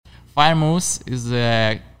Fire Moose is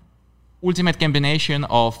the ultimate combination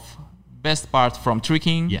of best part from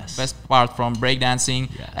tricking, best part from breakdancing,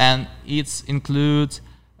 and it includes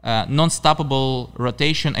non-stoppable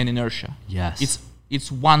rotation and inertia.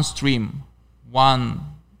 It's one stream, one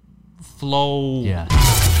flow.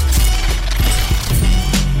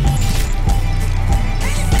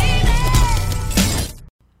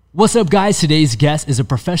 What's up, guys? Today's guest is a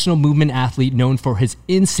professional movement athlete known for his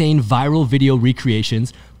insane viral video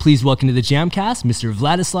recreations. Please welcome to the Jamcast, Mr.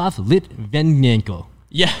 Vladislav Litvinenko.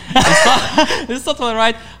 Yeah, this is totally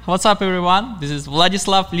right. What's up, everyone? This is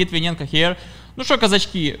Vladislav Litvinenko here. Ну что,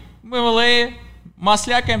 казачки, мы в LA,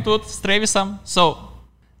 маслякаем тут с Трэвисом. So,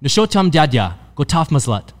 ну что там, дядя? Готов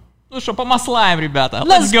маслать? Ну что, помаслаем, ребята.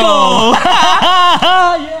 Let's go!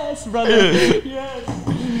 Yes, brother. Yes.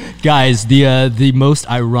 Guys, the most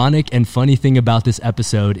ironic and funny thing about this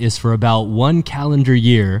episode is for about 1 calendar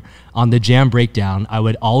year on the Jam Breakdown, I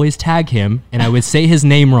would always tag him and I would say his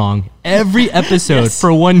name wrong every episode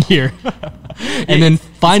for 1 year. And then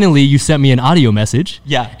finally you sent me an audio message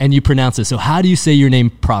and you pronounce it. So how do you say your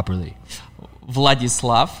name properly?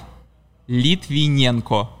 Vladislav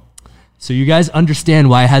Litvinenko. So you guys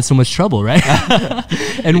understand why I had so much trouble, right?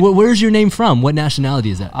 And where's your name from? What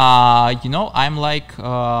nationality is that? I'm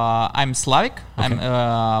Slavic. Okay.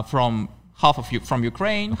 I'm from from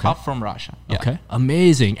Ukraine, half from Russia. Yeah. Okay,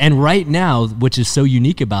 amazing. And right now, which is so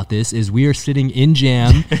unique about this, is we are sitting in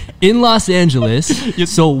Jam in Los Angeles.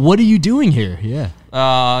 So what are you doing here?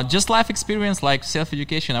 Just life experience, like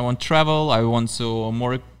self-education. I want to travel. I want to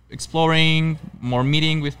more exploring, more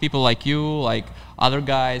meeting with people like you, like other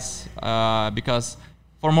guys, because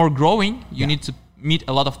for more growing, you need to meet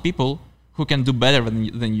a lot of people who can do better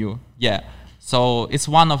than you. So it's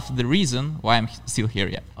one of the reason why I'm still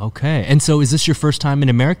here. Okay. And so is this your first time in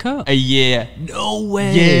America? Yeah. No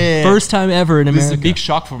way. First time ever in America. It's a big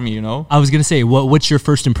shock for me, you know. I was going to say, what's your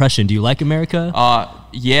first impression? Do you like America?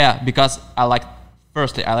 Because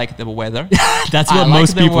Firstly, I like the weather. That's what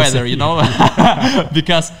most people weather, say. You know,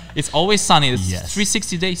 because it's always sunny. It's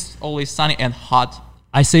 360 days, always sunny and hot.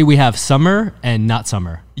 I say we have summer and not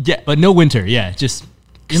summer. Yeah, but no winter. Yeah, just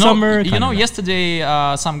summer. Yesterday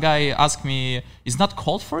some guy asked me, "Is not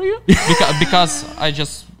cold for you?" because I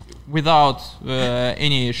just without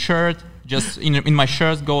any shirt, just in my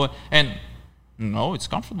shirt go and. No, it's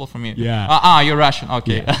comfortable for me. Yeah. You're Russian.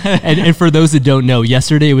 Okay. Yeah. and for those that don't know,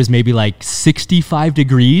 yesterday it was maybe like 65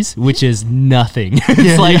 degrees, which is nothing.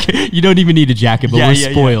 It's you don't even need a jacket, but we're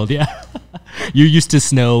spoiled. Yeah. You're used to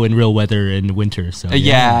snow and real weather in winter. So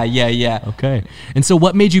yeah. Okay. And so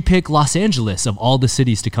what made you pick Los Angeles of all the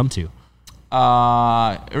cities to come to?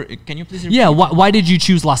 Can you please repeat? Yeah, why did you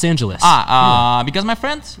choose Los Angeles? Because my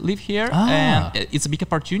friends live here and it's a big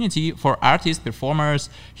opportunity for artists, performers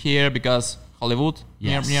here because Hollywood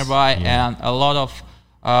nearby and a lot of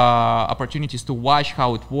opportunities to watch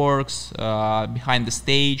how it works behind the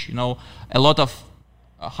stage. You know, a lot of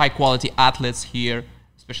high quality athletes here,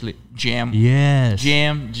 especially Jam.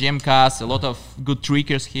 Jamcast, a lot of good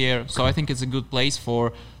trickers here. So I think it's a good place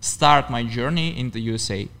for start my journey in the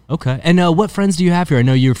USA. Okay. And what friends do you have here? I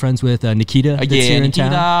know you're friends with Nikita that's here in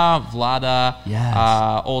town.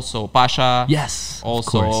 Vlada, also Pasha. Yes,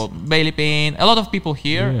 also Bailey Payne. A lot of people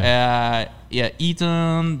here.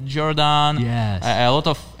 Ethan, Jordan. Yes. A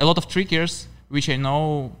lot of trickers, which I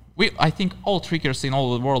know. I think all trickers in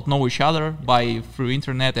all the world know each other through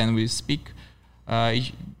internet, and we speak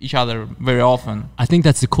each other very often. I think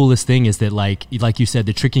that's the coolest thing is that like you said,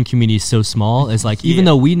 the tricking community is so small. It's like even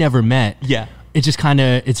though we never met, it's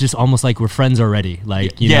just almost like we're friends already.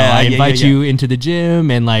 Like I invite you into the gym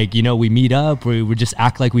and we meet up. We just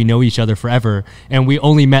act like we know each other forever, and we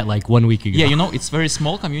only met like 1 week ago. Yeah, it's very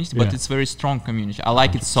small community, but it's very strong community. I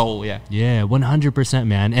like its soul. Yeah, 100%,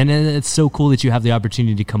 man. And it's so cool that you have the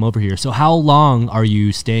opportunity to come over here. So how long are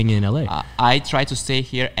you staying in LA? I try to stay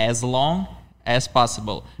here as long as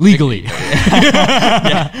possible legally.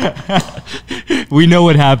 We know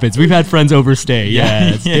what happens. We've had friends overstay.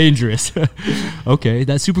 It's dangerous. Okay,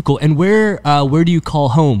 that's super cool. And where do you call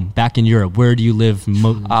home back in Europe? Where do you live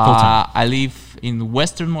full time? I live in the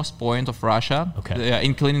westernmost point of Russia,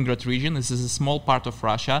 in Kaliningrad region. This is a small part of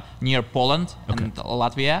Russia near Poland and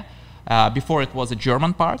Latvia. Before it was a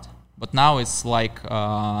German part, but now it's like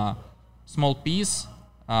a small piece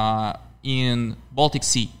in Baltic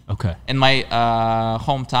Sea. Okay. And my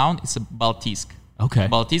hometown is Baltiysk. Okay.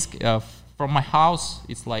 Baltiysk, from my house,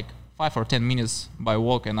 it's like 5 or 10 minutes by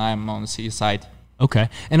walk, and I'm on the seaside. Okay.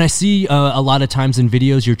 And I see a lot of times in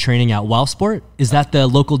videos you're training at WowSport. Is that the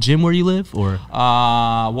local gym where you live, or?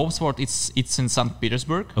 WowSport, it's in St.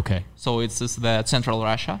 Petersburg. Okay. So it's the central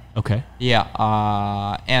Russia. Okay. Yeah.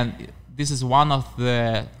 And this is one of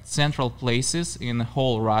the central places in the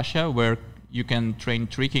whole Russia where you can train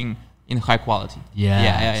tricking in high quality.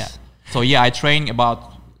 Yeah. So yeah, I train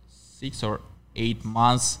about 6 or 8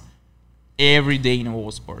 months every day in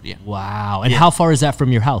WowSport. Yeah. Wow. And how far is that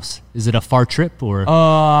from your house? Is it a far trip, or?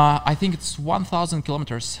 I think it's 1,000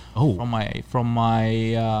 kilometers Oh. from my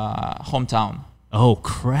hometown. Oh,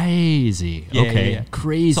 crazy. Yeah, okay. yeah.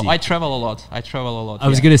 Crazy. So I travel a lot. I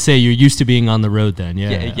was going to say you're used to being on the road then.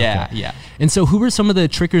 Yeah. Yeah. And so who are some of the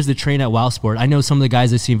trickers that train at WowSport? I know some of the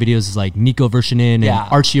guys I've seen videos is like Nico Vershinin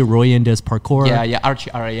and Archie Aroyan does parkour. Yeah, Archie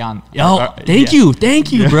Aroyan. Oh,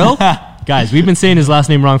 thank you, bro. Guys, we've been saying his last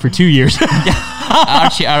name wrong for 2 years.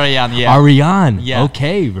 Archie Aroyan, yeah. Aryan. Yeah.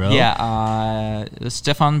 Okay, bro. Yeah,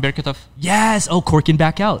 Stefan Berketov. Yes. Oh, Korkin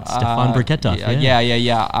back out. Stefan Berketov.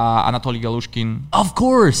 Yeah. Anatoly Galushkin. Of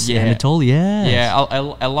course. Yeah. Anatoly, yes. Yeah,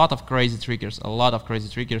 a lot of crazy triggers.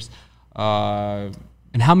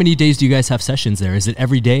 And how many days do you guys have sessions there? Is it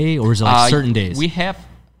every day, or is it like certain days? We have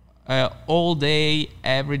all day,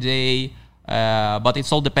 every day. But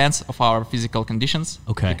it all depends of our physical conditions.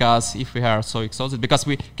 Okay. Because if we are so exhausted, because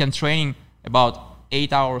we can train about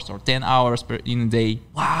 8 hours or 10 hours in a day.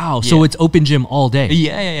 Wow. So it's open gym all day.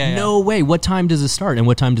 Yeah. No way. What time does it start and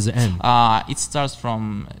what time does it end? It starts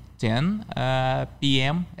from 10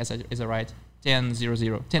 p.m. Is that right?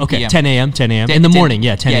 10:00. 10 okay. p.m. 10 a.m. 10 a.m. In the morning.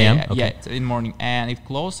 Yeah. 10 a.m. Yeah, in the morning, and it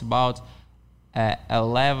closes about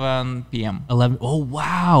 11 p.m. 11. Oh,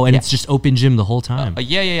 wow. And it's just open gym the whole time.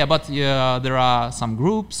 Yeah. But there are some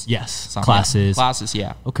groups. Yes. Some Classes. Classes,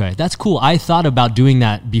 yeah. Okay. That's cool. I thought about doing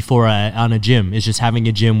that before on a gym. Is just having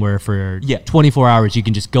a gym where for 24 hours you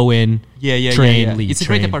can just go in, train, leave. It's a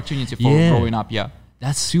great opportunity for growing up, yeah.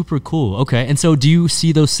 That's super cool. Okay. And so do you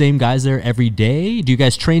see those same guys there every day? Do you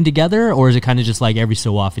guys train together, or is it kind of just like every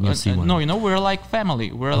so often you'll see one? No, we're like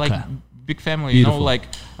family. We're like big family. Beautiful. Like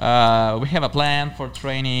we have a plan for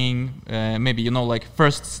training. Maybe like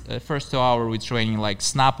first 2 hour we're training like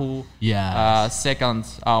snapu. Yeah. Second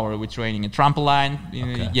hour we're training a trampoline.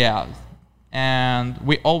 Yeah. And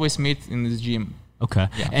we always meet in this gym. Okay.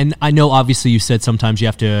 Yeah. And I know obviously you said sometimes you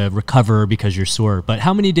have to recover because you're sore, but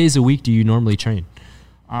how many days a week do you normally train?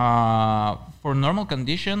 For normal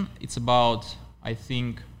condition, it's about, I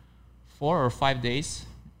think, 4 or 5 days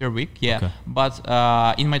per week. Yeah. Okay. But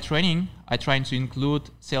in my training, I try to include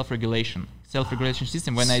self-regulation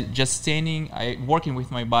system. When I just standing, I working with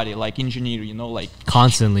my body like engineer, like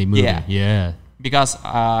constantly moving. Yeah. Because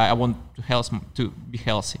I want to be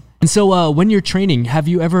healthy. And so when you're training, have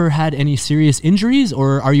you ever had any serious injuries,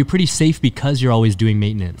 or are you pretty safe because you're always doing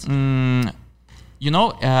maintenance?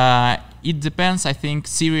 It depends. I think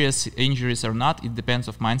serious injuries or not, it depends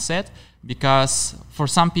of mindset. Because for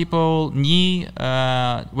some people,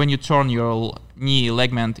 when you turn your knee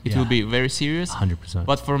ligament, it will be very serious. 100%.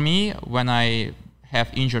 But for me, when I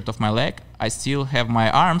have injured of my leg, I still have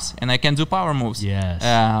my arms and I can do power moves. Yes.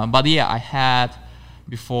 But I had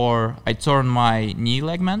before I turned my knee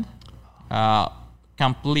ligament,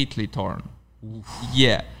 completely torn. Oof.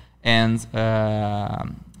 Yeah, and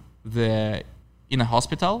in a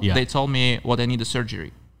hospital, they told me what I need a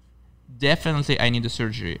surgery. Definitely, I need a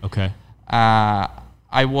surgery. Okay.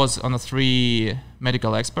 I was on 3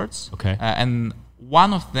 medical experts. Okay. And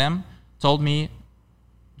one of them told me,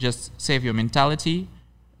 just save your mentality,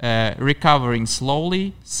 recovering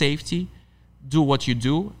slowly, safety, do what you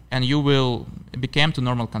do, and you will become to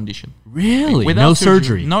normal condition. Really? Without no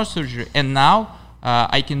surgery? No surgery. And now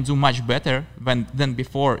I can do much better than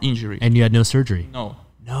before injury. And you had no surgery? No.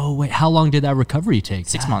 No way. How long did that recovery take?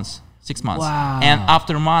 6 months. 6 months. Wow. And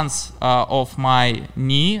after months of my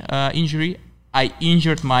knee injury, I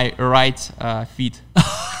injured my right feet.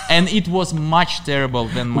 And it was much terrible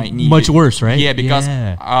than my knee. Much worse, right? Yeah, because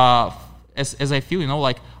as I feel,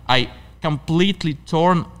 like I completely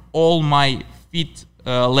torn all my feet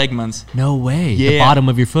ligaments. No way. Yeah. The bottom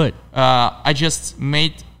of your foot. I just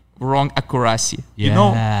made wrong accuracy.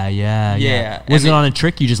 Yeah. Was it on a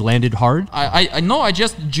trick? You just landed hard? I know. I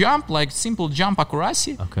just jump, like simple jump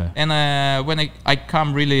accuracy. Okay. And when I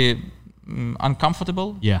come really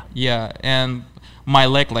uncomfortable. Yeah. And my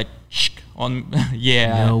leg like on.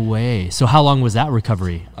 Yeah. No way. So how long was that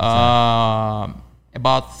recovery?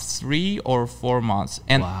 About 3 or 4 months,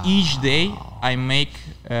 and each day I made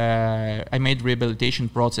rehabilitation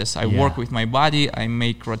process. I work with my body. I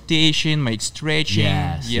make rotation, make stretching,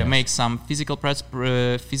 make some physical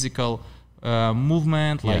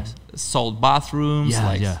movement, like salt bathrooms,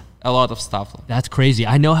 a lot of stuff. That's crazy.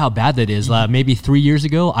 I know how bad that is. Maybe 3 years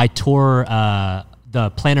ago, I tore the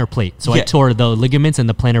plantar plate. So I tore the ligaments and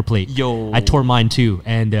the plantar plate. I tore mine too.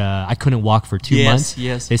 And I couldn't walk for 2 months.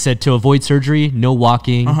 They said to avoid surgery, no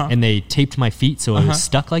walking. And they taped my feet so I was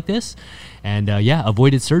stuck like this. And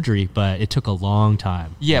avoided surgery, but it took a long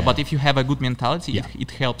time. But if you have a good mentality,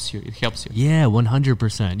 it helps you. It helps you. Yeah,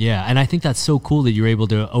 100%. Yeah, and I think that's so cool that you're able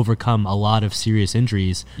to overcome a lot of serious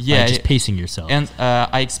injuries by just pacing yourself. And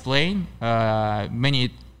I explain I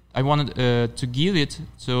wanted to give it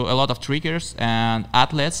to a lot of trickers and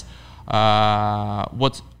athletes.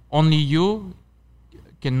 What only you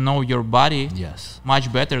can know your body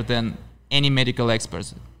much better than any medical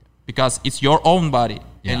experts, because it's your own body.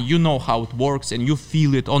 And you know how it works, and you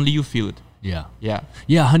feel it. Only you feel it. Yeah,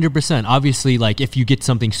 100%. Obviously, like if you get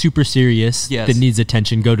something super serious that needs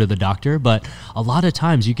attention, go to the doctor. But a lot of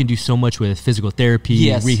times, you can do so much with physical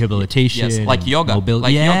therapy, rehabilitation, like yoga,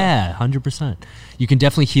 mobility. 100%. You can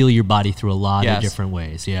definitely heal your body through a lot of different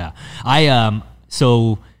ways. Yeah,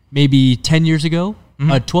 so maybe 10 years ago.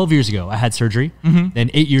 12 years ago, I had surgery.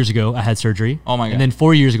 Then 8 years ago, I had surgery. Oh my God. And then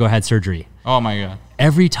 4 years ago, I had surgery. Oh my God.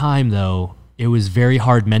 Every time, though, it was very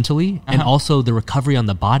hard mentally. And also the recovery on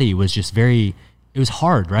the body was just it was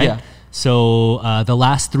hard, right? Yeah. So the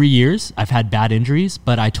last 3 years, I've had bad injuries,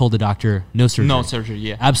 but I told the doctor, no surgery. No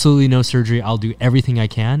surgery, Absolutely no surgery. I'll do everything I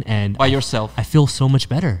can. And by yourself. I feel so much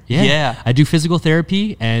better. I do physical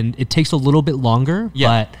therapy, and it takes a little bit longer.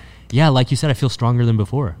 But like you said, I feel stronger than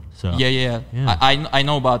before. So I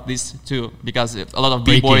know about this too, because a lot of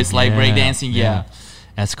b-boys like breakdancing.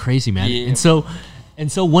 That's crazy, man.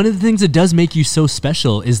 And so one of the things that does make you so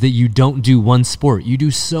special is that you don't do one sport. You do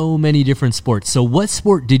so many different sports. So what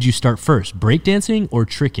sport did you start first, breakdancing or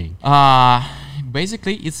tricking?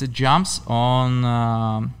 Basically, it's the jumps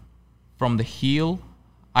on from the hill.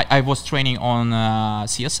 I was training on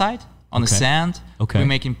seaside, on the sand. We're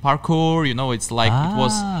making parkour. You know, it's like it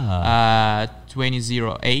was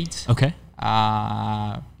 2008. Okay.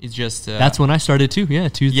 It's just... That's when I started too.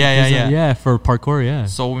 Yeah, for parkour,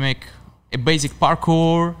 So we make a basic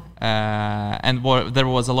parkour, and there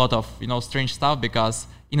was a lot of strange stuff, because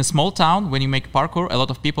in a small town, when you make parkour, a lot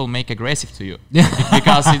of people make aggressive to you.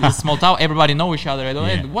 Because in a small town, everybody know each other.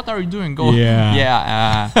 Hey, what are you doing? Go.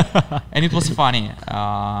 And it was funny.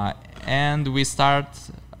 And we start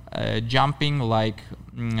jumping like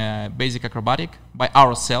basic acrobatic by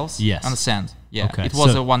ourselves on the sand. It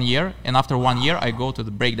was 1 year, and after 1 year, I go to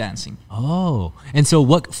the breakdancing. Oh, and so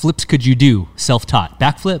what flips could you do? Self-taught,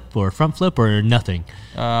 backflip or front flip or nothing?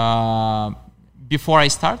 Before I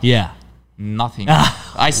start, nothing.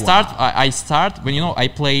 I start when I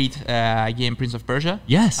played game Prince of Persia.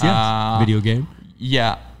 Yes, video game.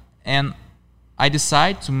 Yeah, and I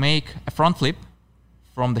decide to make a front flip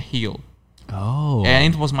from the hill. Oh,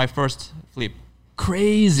 and it was my first flip.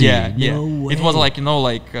 Crazy. No way. It was like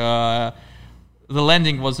the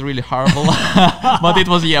landing was really horrible, but it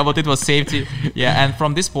was safety. And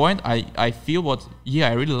from this point, I feel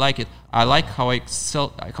I really like it. I like how I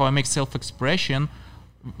make self-expression,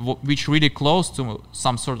 which really close to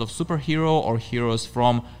some sort of superhero or heroes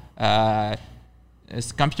from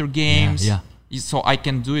computer games. So I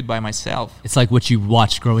can do it by myself. It's like what you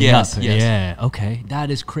watched growing up. Yes. Yeah. Okay. That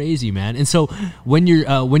is crazy, man. And so when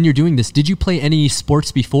you're doing this, did you play any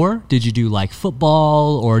sports before? Did you do like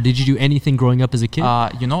football, or did you do anything growing up as a kid?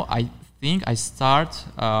 I think I start.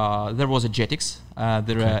 There was a Jetix.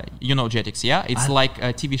 Jetix, yeah? It's like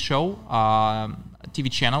a TV show, TV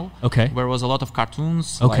channel. Okay. Where was a lot of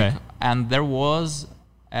cartoons. Okay. And there was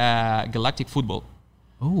Galactic Football.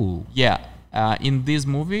 Oh. Yeah. In this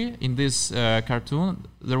movie, in this cartoon,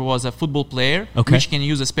 there was a football player which can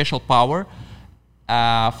use a special power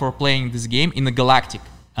for playing this game in the Galactic.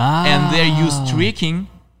 And they used tricking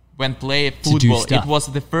when playing football. It was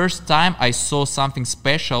the first time I saw something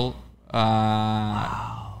special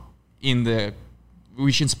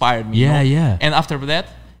which inspired me. And after that,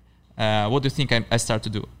 what do you think I start to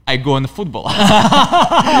do? I go in football.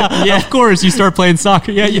 Of course, you start playing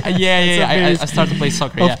soccer. I start to play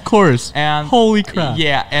soccer. Of course. And holy crap.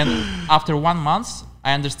 And after 1 month,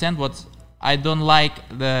 I understand what I don't like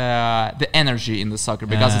the energy in the soccer,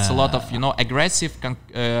 because it's a lot of aggressive,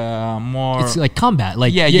 more. It's like combat,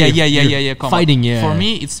 like combat. Fighting. For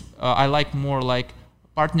me, it's I like more like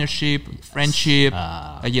partnership, friendship,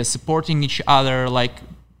 supporting each other, like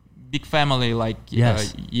big family, like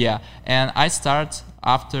and I start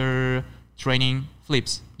after training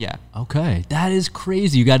flips. Okay, that is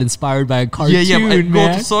crazy. You got inspired by a cartoon. I go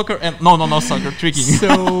to soccer and no soccer, tricking.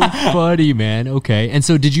 So funny, man. Okay, and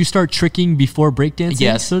so did you start tricking before breakdancing?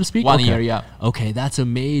 Yes, so to speak. 1 year. Okay, that's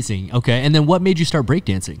amazing. Okay, and then what made you start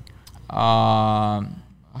breakdancing?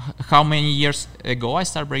 how many years ago I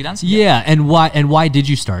started breakdancing? Yeah, and why did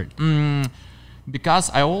you start? Because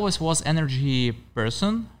I always was energy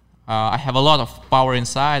person. I have a lot of power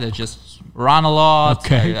inside. I just run a lot.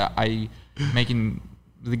 Okay. I making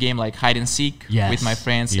the game like hide and seek with my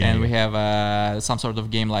friends, we have some sort of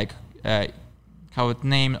game like how it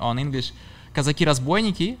named on English, Казаки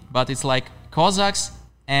разбойники, but it's like Cossacks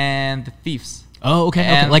and thieves. Oh,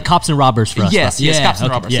 okay. Like cops and robbers for us. Yes, cops and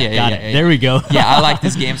robbers. Got it. There we go. I like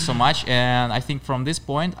this game so much, and I think from this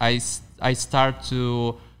point I start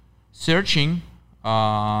to searching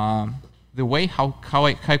the way how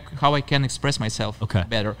I can express myself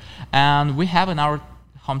better. And we have in our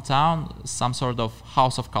hometown some sort of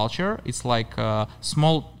house of culture. It's like a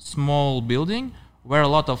small building where a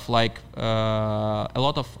lot of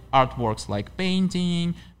artworks like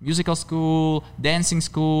painting, musical school, dancing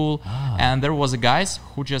school, and there was a guys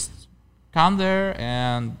who just come there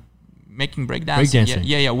and making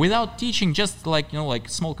breakdancing. Without teaching, just like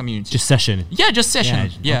small community. Just session. Just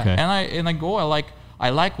session. Okay. And I go. I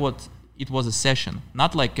like what it was a session,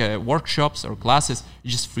 not like workshops or classes.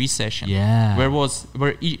 It's just free session. Yeah.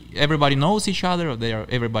 Where everybody knows each other. They are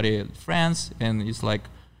everybody friends, and it's like.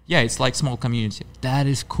 It's like small community. That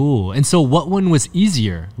is cool. And so what one was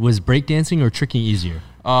easier? Was breakdancing or tricking easier?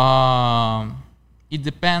 It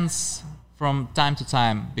depends from time to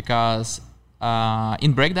time because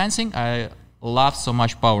in breakdancing, I love so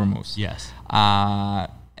much power moves. Yes.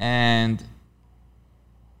 And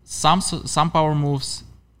some power moves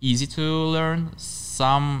easy to learn,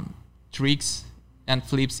 some tricks and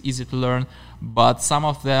flips easy to learn, but some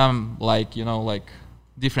of them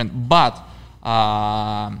different. But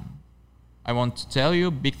I want to tell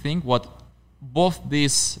you big thing what both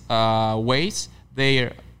these ways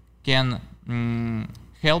they can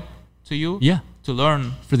help to you to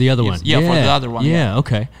learn for the other one. For the other one.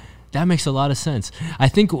 Okay, that makes a lot of sense. I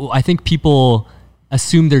think people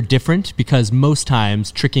assume they're different because most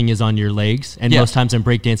times tricking is on your legs and most times in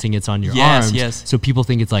breakdancing it's on your arms. So people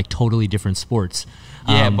think it's like totally different sports.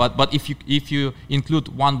 But if you include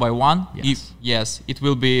one by one, it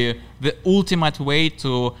will be the ultimate way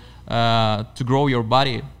to grow your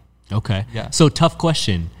body. Okay. So tough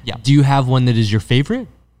question. Yeah. Do you have one that is your favorite?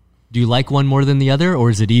 Do you like one more than the other, or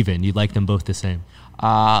is it even? You like them both the same?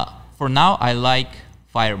 For now, I like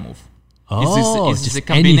fire move. Oh, it's a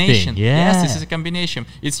combination. Anything. Yeah. Yes, this is a combination.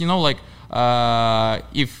 It's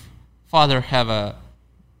if father have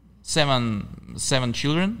seven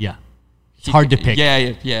children. Yeah. It's hard to pick.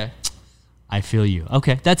 Yeah. I feel you.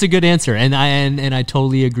 Okay, that's a good answer, and I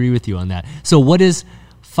totally agree with you on that. So, what is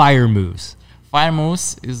fire moves? Fire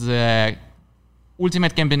moves is the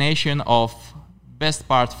ultimate combination of best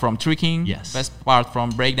part from tricking, best part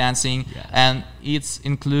from breakdancing, and it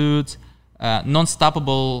includes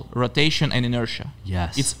non-stoppable rotation and inertia.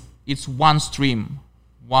 Yes, it's one stream,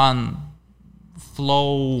 one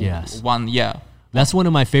flow. One. That's one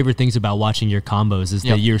of my favorite things about watching your combos is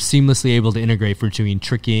that you're seamlessly able to integrate between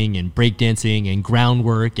tricking and breakdancing and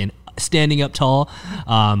groundwork and standing up tall.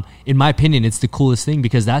 In my opinion, it's the coolest thing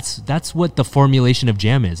because that's what the formulation of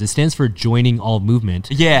jam is. It stands for joining all movement.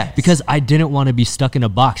 Yeah. Because I didn't want to be stuck in a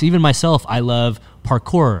box. Even myself, I love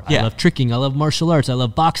parkour. I love tricking. I love martial arts. I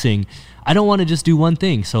love boxing. I don't want to just do one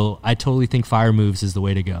thing. So I totally think fire moves is the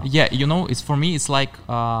way to go. Yeah, it's for me, it's like,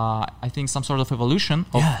 I think some sort of evolution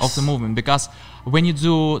of the movement. Because when you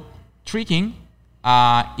do tricking,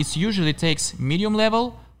 it usually takes medium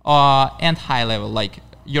level and high level. Like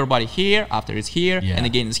your body here, after it's here, and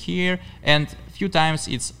again it's here. And a few times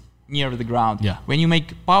it's near the ground. Yeah. When you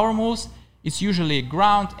make power moves, it's usually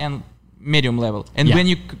ground and medium level. And when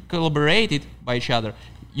you collaborate it by each other,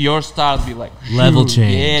 your start be like level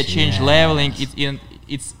change. Change leveling.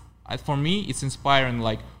 It's for me, it's inspiring.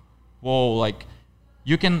 Like, whoa! Like,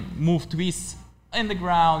 you can move twists in the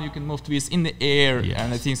ground, you can move twists in the air,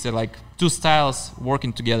 and I think that like two styles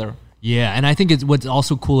working together. Yeah, and I think what's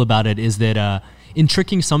also cool about it is that in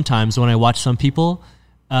tricking, sometimes when I watch some people,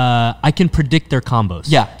 I can predict their combos.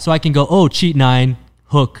 Yeah. So I can go, cheat 9,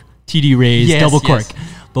 hook, TD raise, double cork.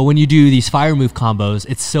 But when you do these fire move combos,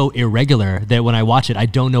 it's so irregular that when I watch it, I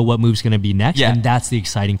don't know what move's going to be next. And that's the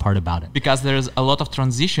exciting part about it. Because there's a lot of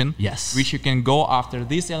transition, which you can go after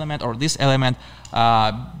this element or this element.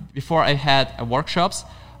 Before I had workshops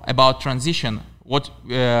about transition,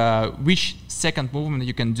 which second movement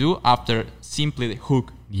you can do after simply the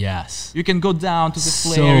hook. Yes. You can go down to the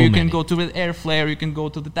flare, you can go to the air flare, you can go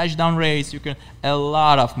to the touchdown race, a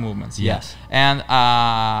lot of movements. Yes. And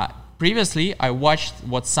previously, I watched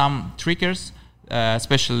what some trickers,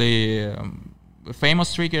 especially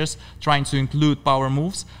famous trickers, trying to include power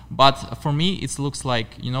moves. But for me, it looks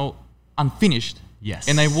like, unfinished. Yes.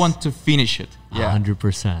 And I want to finish it. Yeah.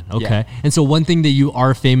 100%. Okay. And so one thing that you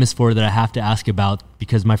are famous for that I have to ask about,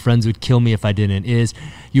 because my friends would kill me if I didn't, is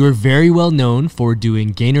you are very well known for doing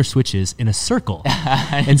gainer switches in a circle.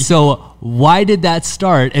 And so why did that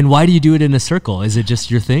start, and why do you do it in a circle? Is it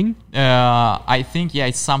just your thing? I think,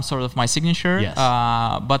 it's some sort of my signature. Yes.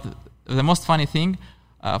 But the most funny thing,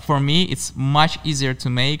 for me, it's much easier to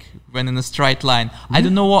make when in a straight line. I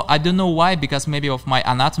don't know why, because maybe of my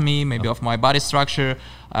anatomy, maybe of my body structure,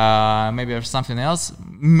 maybe of something else,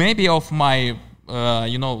 maybe of my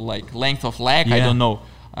like length of leg. I don't know.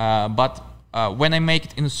 But when I make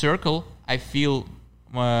it in a circle, I feel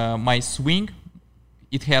my swing,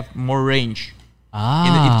 it has more range,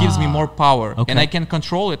 and it gives me more power, and I can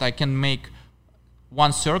control it. I can make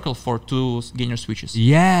one circle for 2 gainer switches.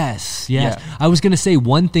 Yes. Yeah. I was going to say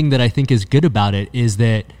one thing that I think is good about it is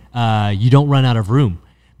that you don't run out of room.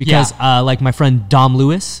 Because like my friend Dom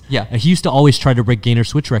Lewis, he used to always try to break gainer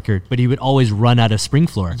switch record, but he would always run out of spring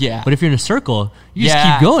floor. Yeah. But if you're in a circle, you just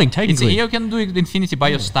keep going, technically. You can do it infinity by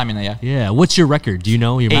your stamina, Yeah. What's your record? Do you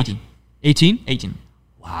know? 18. 18? 18.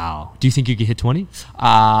 Wow. Do you think you could hit 20?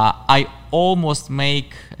 I almost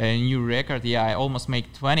make a new record. I almost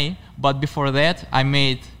make 20. But before that, I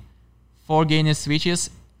made 4 gainer switches,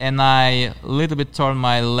 and I little bit torn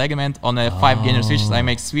my ligament on a 5 gainer switches. I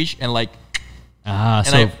make switch and like,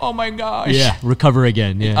 oh my gosh. Yeah, recover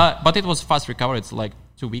again. Yeah. But it was fast recovery. It's like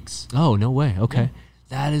 2 weeks. Oh, no way. Okay.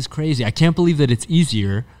 That is crazy. I can't believe that it's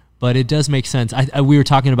easier, but it does make sense. We were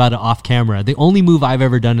talking about it off camera. The only move I've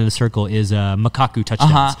ever done in a circle is Makaku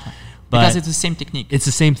touchdowns. Because it's the same technique. It's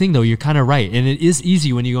the same thing, though. You're kind of right. And it is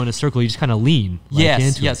easy when you go in a circle. You just kind of lean.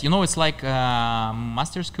 Yes. It's like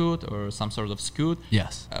master scoot or some sort of scoot.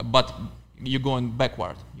 Yes. But you're going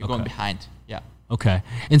backward. You're going behind. Yeah. Okay.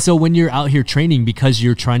 And so when you're out here training, because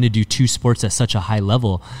you're trying to do 2 sports at such a high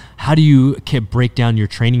level, how do you break down your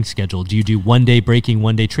training schedule? Do you do 1 day breaking,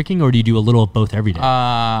 1 day tricking, or do you do a little of both every day?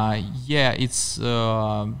 It's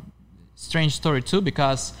a strange story too,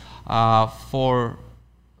 because for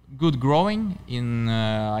good growing in,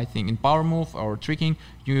 I think, in power move or tricking,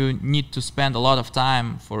 you need to spend a lot of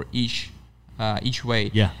time for each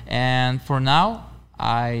way. Yeah. And for now,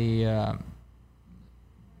 I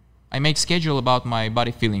make schedule about my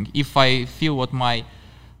body feeling. If I feel what my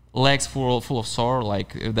legs full of sore,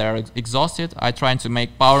 like if they're exhausted, I try to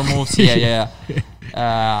make power moves.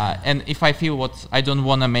 And if I feel what I don't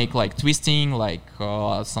want to make, like twisting, like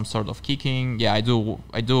some sort of kicking, I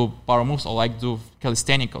do power moves, or like do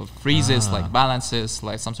calisthenic or freezes, like balances,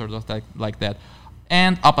 like some sort of like that.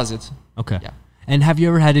 And opposite. Okay. Yeah. And have you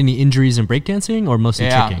ever had any injuries in breakdancing, or mostly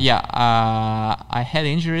tricking? I had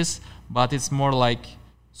injuries, but it's more like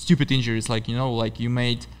stupid injuries, like like you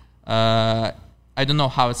made I don't know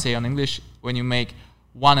how to say on English, when you make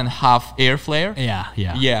 1.5 air flare.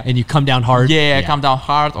 Yeah. And you come down hard. Come down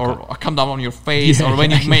hard, or come down on your face, or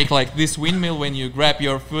when you make like this windmill, when you grab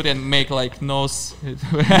your foot and make like nose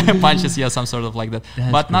punches, some sort of like that.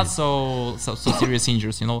 But great. Not so serious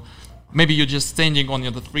injuries, Maybe you're just standing on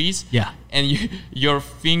the freeze, and your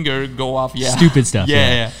finger go off. Stupid stuff.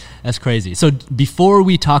 Yeah. That's crazy. So before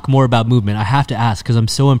we talk more about movement, I have to ask, because I'm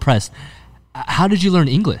so impressed, how did you learn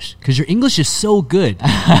English? Because your English is so good.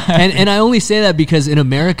 and I only say that because in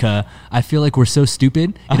America, I feel like we're so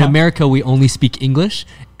stupid. In America, we only speak English.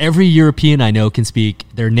 Every European I know can speak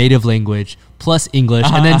their native language plus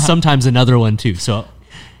English, and then sometimes another one too. So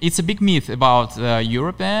it's a big myth about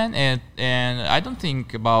European, and I don't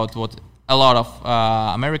think about what a lot of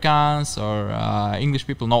Americans or English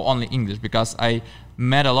people know only English, because I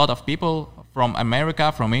met a lot of people from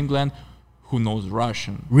America, from England, who knows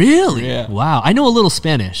Russian. Really? Yeah. Wow. I know a little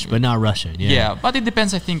Spanish, but not Russian. Yeah. But it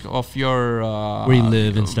depends, I think, of your where you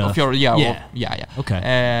live and stuff. Of your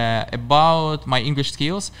Okay. About my English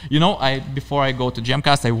skills, before I go to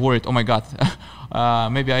Jamcast, I worried, oh my god,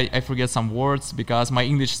 maybe I forget some words, because my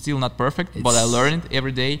English is still not perfect, but I learn it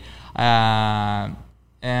every day, and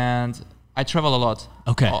I travel a lot.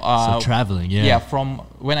 Okay. So traveling, from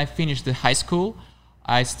when I finished the high school,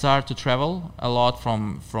 I start to travel a lot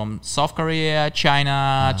from South Korea,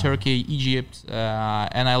 China, Turkey, Egypt,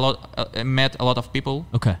 and I met a lot of people.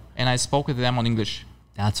 Okay. And I spoke with them on English.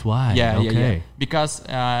 That's why. Yeah. Because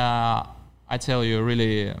I tell you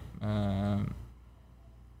really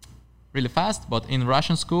fast, but in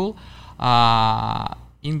Russian school,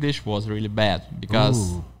 English was really bad,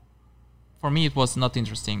 because for me it was not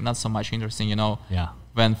so much interesting,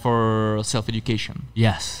 than for self-education.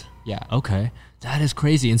 Yes. Yeah. Okay. That is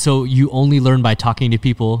crazy. And so you only learn by talking to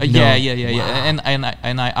people? Yeah.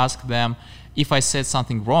 And I ask them, if I said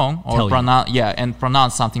something wrong or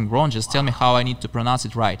pronounce something wrong, just tell me how I need to pronounce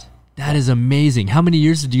it right. That is amazing. How many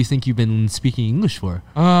years do you think you've been speaking English for?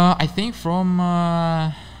 I think from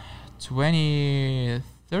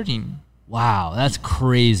 2013. Wow, that's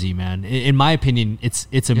crazy, man. In my opinion,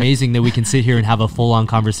 it's amazing that we can sit here and have a full-on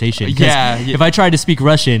conversation. Yeah. If I tried to speak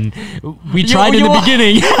Russian, we tried in the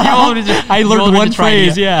beginning. I learned one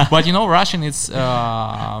phrase, yeah. But Russian is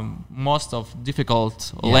most of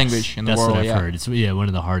difficult language in the world. That's what I've heard. It's one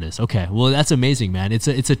of the hardest. Okay, well, that's amazing, man. It's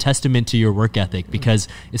a testament to your work ethic because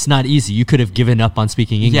it's not easy. You could have given up on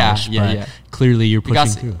speaking English, but clearly you're pushing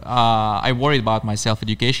through. I worried about my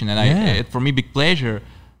self-education, and for me, big pleasure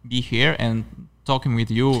be here and talking with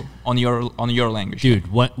you on your language.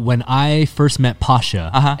 Dude, when I first met Pasha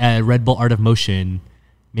at Red Bull Art of Motion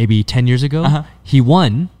maybe 10 years ago, he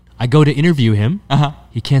won. I go to interview him.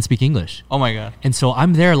 He can't speak English. Oh my God. And so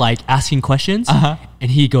I'm there like asking questions and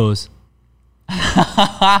he goes,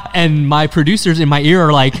 and my producers in my ear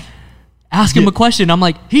are like, ask him a question. I'm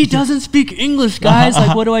like, he doesn't speak English, guys.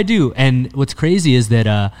 Like, what do I do? And what's crazy is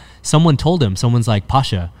that someone told him, someone's like,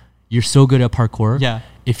 Pasha, you're so good at parkour. Yeah.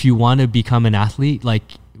 If you want to become an athlete, like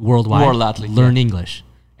world athlete, learn English.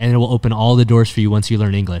 And it will open all the doors for you once you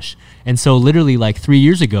learn English. And so literally like 3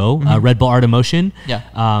 years ago, Red Bull Art of Motion,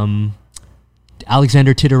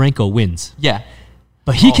 Alexander Titarenko wins. Yeah.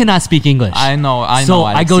 But he cannot speak English. I know. So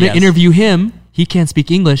I go to interview him. He can't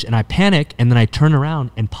speak English. And I panic. And then I turn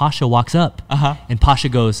around and Pasha walks up. And Pasha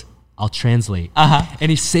goes, I'll translate. And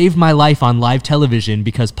he saved my life on live television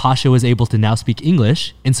because Pasha was able to now speak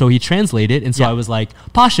English. And so he translated. And so I was like,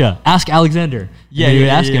 Pasha, ask Alexander. Yeah, and he would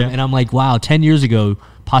ask him. And I'm like, wow, 10 years ago,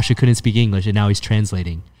 Pasha couldn't speak English. And now he's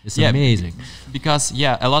translating. It's amazing. Because,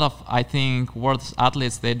 a lot of, I think, world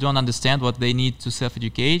athletes, they don't understand what they need to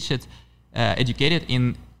self-educate educated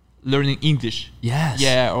in learning English. Yes.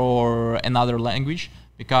 Yeah, or another language.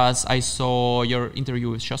 Because I saw your interview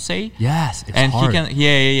with Shosei. Yes, it's and hard. He can,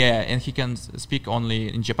 and he can speak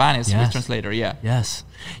only in Japanese with translator. Yeah. Yes,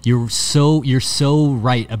 you're so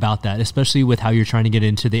right about that, especially with how you're trying to get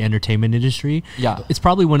into the entertainment industry. Yeah, it's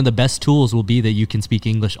probably one of the best tools will be that you can speak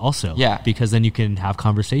English also. Yeah, because then you can have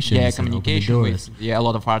conversations. Yeah, communication with a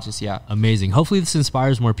lot of artists. Yeah, amazing. Hopefully this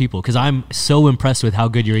inspires more people because I'm so impressed with how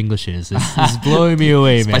good your English is. It's blowing me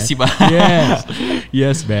away, man. Спасибо.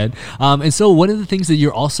 Yes, man. And so one of the things that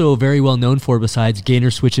you're also very well known for besides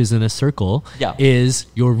gainer switches in a circle is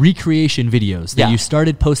your recreation videos that you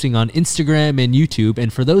started posting on Instagram and YouTube.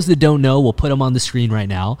 And for those that don't know, we'll put them on the screen right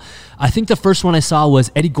now. I think the first one I saw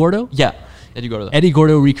was Eddie Gordo. Yeah, Eddie Gordo. Eddie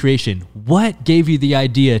Gordo recreation. What gave you the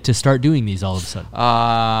idea to start doing these all of a sudden?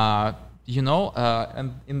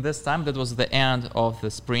 And in this time, that was the end of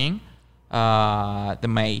the spring, the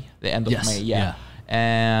end of May. Yeah.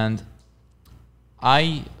 And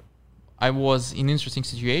I was in an interesting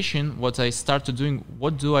situation. What I started doing,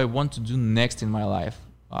 what do I want to do next in my life?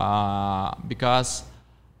 Because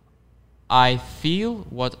I feel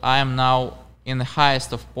what I am now in the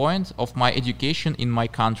highest of point of my education in my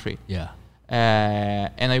country. Yeah.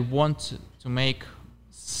 And I want to make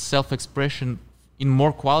self-expression in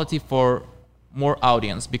more quality for more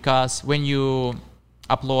audience. Because when you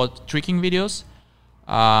upload tricking videos,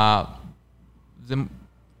 the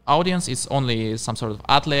audience is only some sort of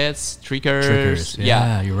athletes, trickers.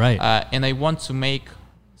 Yeah, you're right. And I want to make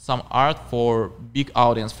some art for big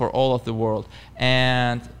audience, for all of the world.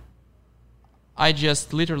 And I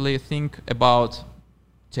just literally think about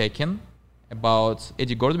Tekken, about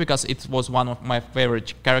Eddie Gordo, because it was one of my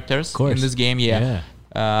favorite characters in this game.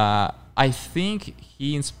 I think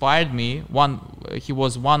he inspired me. He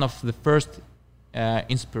was one of the first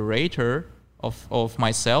inspirator of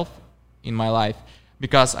myself in my life.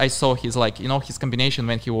 Because I saw his his combination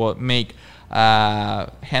when he will make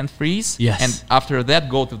hand freeze, and after that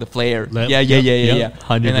go to the flare. Yeah.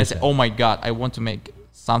 100%. And I said, oh my God, I want to make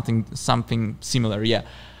something similar. Yeah.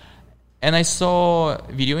 And I saw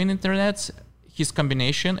a video in internet, his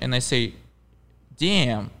combination, and I say,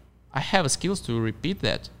 damn, I have skills to repeat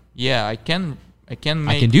that. Yeah, I can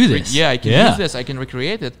do this. I can use this. I can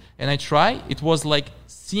recreate it. And I try. It was like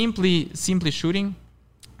simply shooting.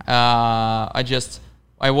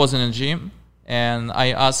 I was in a gym and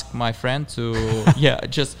I asked my friend to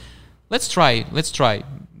let's try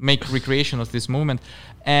make recreation of this movement.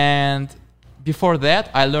 And before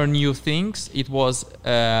that I learned new things. It was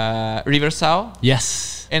reversal.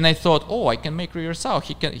 Yes. And I thought, I can make reversal.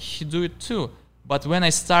 He do it too. But when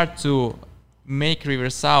I start to make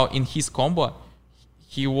reversal in his combo,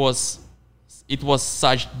 it was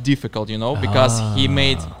such difficult, because he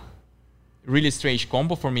made really strange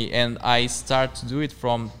combo for me, and I start to do it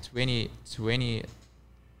from 20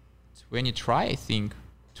 try, I think.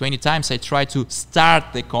 20 times I try to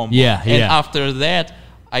start the combo. And after that,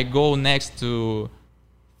 I go next to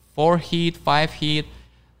 4 hit, 5 hit.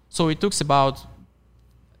 So it took about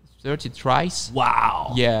 30 tries.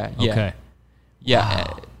 Wow. Yeah. Okay. Yeah.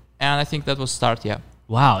 Wow. And I think that was start. Yeah.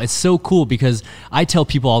 Wow, it's so cool because I tell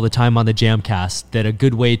people all the time on the Jamcast that a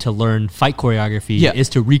good way to learn fight choreography is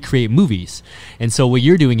to recreate movies. And so what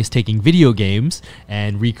you're doing is taking video games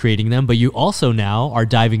and recreating them, but you also now are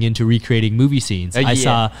diving into recreating movie scenes. I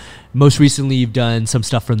saw most recently you've done some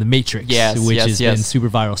stuff from The Matrix, which has been super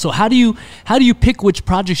viral. So how do you pick which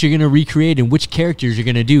projects you're going to recreate and which characters you're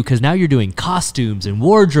going to do? Because now you're doing costumes and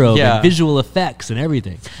wardrobe and visual effects and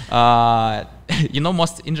everything.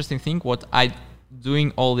 Most interesting thing, what I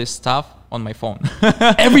doing all this stuff on my phone.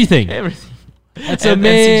 Everything. That's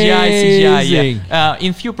amazing. And CGI, yeah.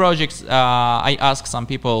 In few projects, I ask some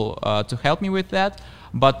people to help me with that,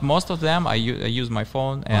 but most of them I use my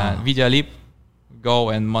phone and Videolip, go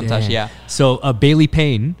and montage. Damn. Yeah. So Bailey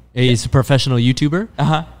Payne is a professional YouTuber.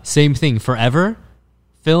 Same thing. Forever,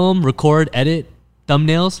 film, record, edit,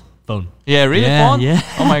 thumbnails. Phone. Yeah, really? Phone? Yeah.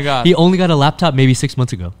 Oh my god. He only got a laptop maybe 6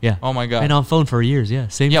 months ago. Yeah. Oh my god. And on phone for years. Yeah.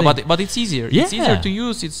 Same thing. Yeah, but it's easier. Yeah. It's easier to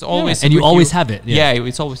use. It's always and you always have it. Yeah,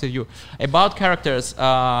 it's always with you. About characters,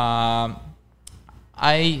 I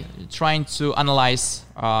trying to analyze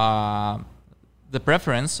the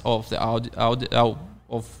preference of the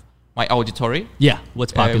of my auditory. Yeah.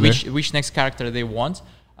 What's popular? Which next character they want,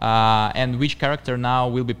 and which character now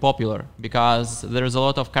will be popular, because there's a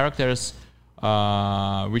lot of characters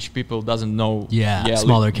which people doesn't know.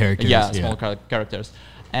 Smaller characters. Small characters.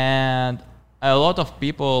 And a lot of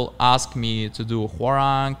people ask me to do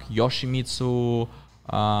Hwoarang, Yoshimitsu,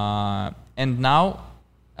 and now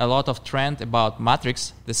a lot of trend about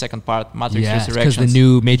Matrix, the second part, Matrix Resurrections. Because the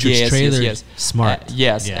new Matrix trailer. Yes. Smart.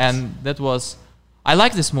 Yes, and that was... I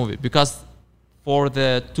like this movie because for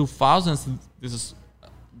the 2000s, this is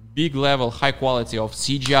big level, high quality of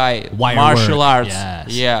CGI, martial arts.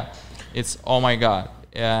 Yeah. It's, oh my god.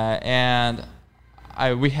 And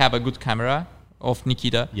we have a good camera of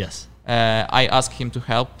Nikita. Yes. I asked him to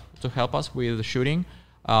help us with the shooting.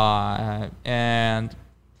 And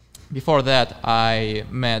before that, I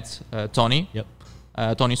met Tony. Yep.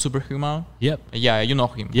 Tony Superhuman. Yep. Yeah, you know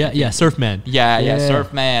him. Yeah, Surfman. Yeah,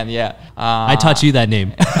 Surfman, yeah. I taught you that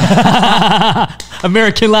name.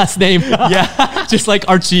 American last name. Yeah. Just like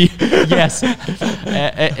Archie. Yes.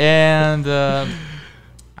 And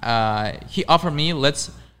he offered me,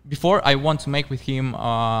 before I want to make with him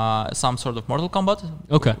some sort of Mortal Kombat.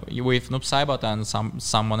 Okay. With Noob Saibot and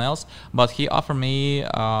someone else. But he offered me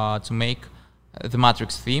to make the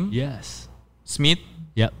Matrix theme. Yes. Smith.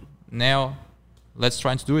 Yep. Neo. Let's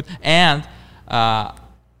try to do it. And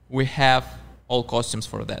we have all costumes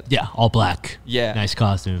for that. Yeah, all black. Yeah. Nice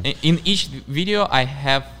costume. In each video, I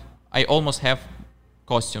almost have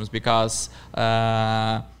costumes, because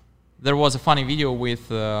there was a funny video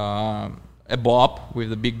with a Bob, with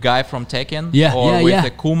the big guy from Tekken, with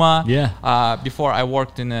the Kuma. Yeah. Before I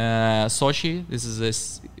worked in Sochi. This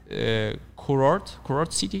is a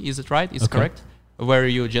kurort city, is it right? It's correct? Where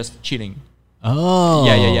you're just chilling. Oh.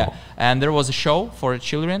 Yeah. And there was a show for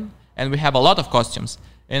children, and we have a lot of costumes.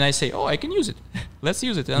 And I say, I can use it. Let's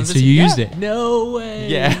use it. And so you used it? No way.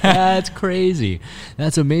 Yeah. That's crazy.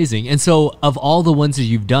 That's amazing. And so of all the ones that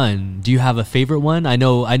you've done, do you have a favorite one? I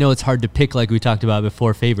know it's hard to pick, like we talked about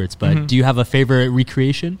before, favorites, but do you have a favorite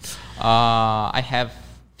recreation? I have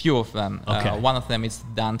few of them. Okay. One of them is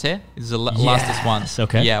Dante. It's the lastest one.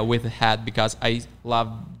 Okay. Yeah, with the hat, because I love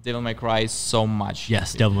Devil May Cry so much.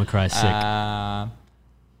 Yes, Devil May Cry is sick.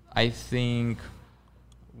 I think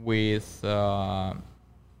with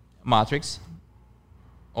Matrix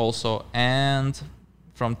also, and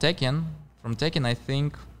from Tekken I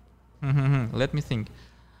think let me think,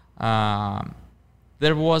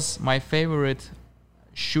 there was my favorite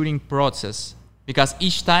shooting process, because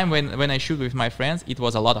each time when I shoot with my friends, it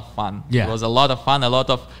was a lot of fun. It was a lot of fun, a lot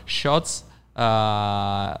of shots,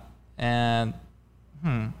 and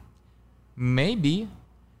maybe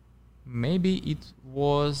it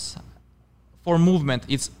was for movement,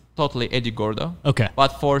 it's totally Eddie Gordo. Okay.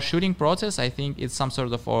 But for shooting process, I think it's some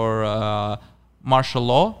sort of for martial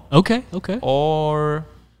law. Okay. Or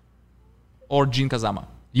Jin Kazama.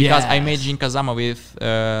 Because I made Jin Kazama with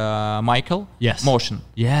Michael. Yes. Motion.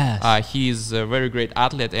 Yes. He's a very great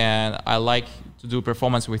athlete, and I like to do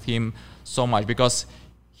performance with him so much, because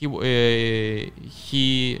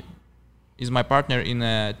he is my partner in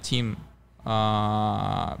a team.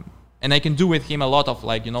 And I can do with him a lot of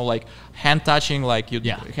hand touching,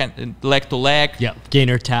 hand, leg to leg. Yeah,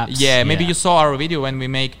 gainer taps. Yeah, maybe you saw our video when we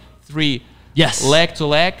make 3 leg to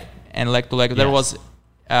leg and leg to leg. There was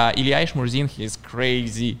Ilya Ishmurzin. He's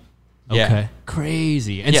crazy. Okay.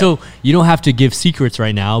 Crazy. And so you don't have to give secrets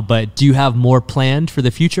right now, but do you have more planned for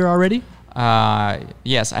the future already?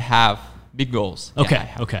 Yes, I have big goals. Okay.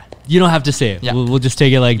 Okay. You don't have to say it. Yeah. We'll just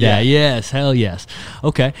take it like that. Yes. Hell yes.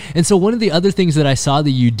 Okay. And so one of the other things that I saw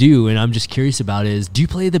that you do, and I'm just curious about, is do you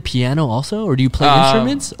play the piano also, or do you play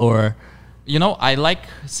instruments, or? You know, I like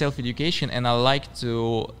self-education, and I like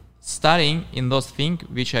to studying in those things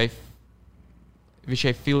which I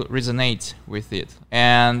feel resonate with it.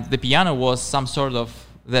 And the piano was some sort of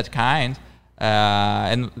that kind.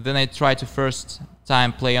 And then I tried to first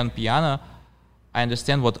time play on piano. I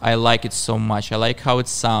understand what I like it so much. I like how it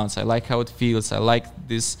sounds. I like how it feels. I like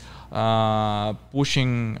this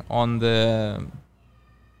pushing on the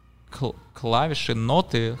клавиши,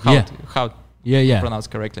 ноты, how to pronounce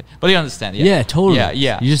correctly. But you understand, yeah? Yeah, totally.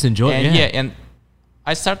 Yeah. You just enjoy it. And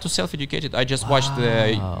I start to self-educate it. I just watch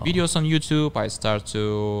the videos on YouTube. I start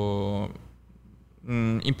to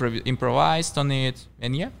improvise on it,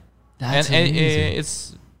 and That's amazing.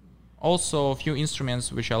 It's also a few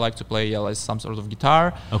instruments which I like to play, like some sort of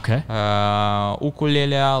guitar,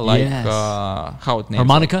 ukulele, like how it names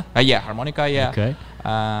harmonica. Harmonica, Okay.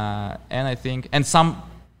 And I think some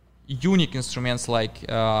unique instruments like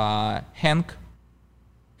hang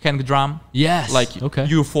drum. Yes. Like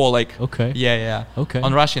UFO, like. Okay. Yeah. Okay.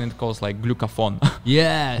 On Russian it calls like glucaphone.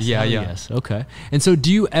 Yes. Yeah. Yes. Okay. And so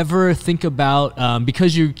do you ever think about,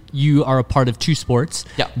 because you are a part of two sports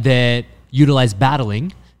that utilize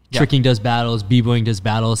battling, tricking does battles, b-boying does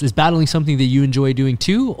battles, is battling something that you enjoy doing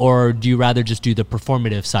too, or do you rather just do the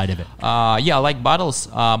performative side of it? I like battles,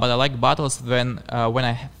 but I like battles when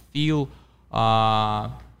I feel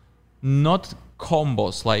not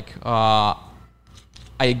combos, like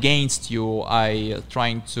I against you, I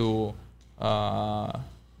trying to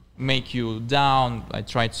make you down, I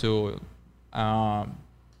try to how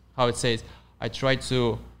it says, I try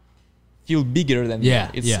to feel bigger than you.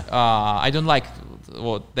 I don't like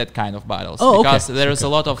that kind of battles, because there's a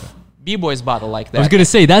lot of b-boys battle like that. I was gonna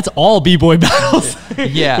say that's all b-boy battles.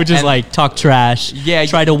 Which is like talk trash,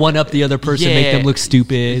 try to one up the other person, make them look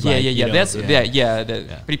stupid. That's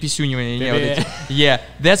приписюнивание.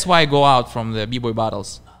 That's why I go out from the b-boy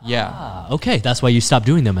battles. Okay, that's why you stopped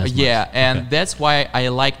doing them as much. And that's why I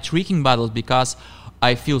like tricking battles, because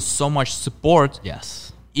I feel so much support.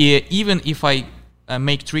 Yes. Even if I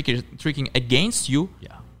make tricking against you,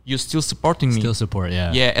 you're still supporting me. Still support,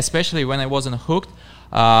 Yeah, especially when I wasn't hooked.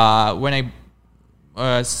 When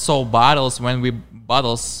I saw battles, when we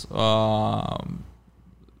battles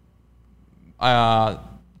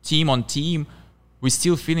team on team, we're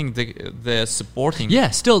still feeling the supporting.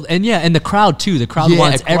 Still, and the crowd too. The crowd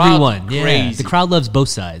wants everyone. Crazy. The crowd loves both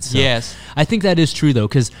sides. So yes. I think that is true though,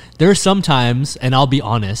 because there are some times, and I'll be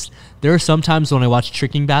honest, there are some times when I watch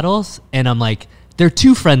tricking battles and I'm like, they're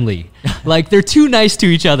too friendly. Like they're too nice to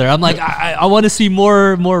each other. I'm like, I want to see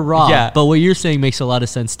more raw. But what you're saying makes a lot of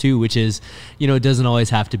sense too, which is, it doesn't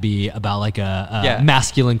always have to be about like a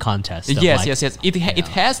masculine contest. Yes. It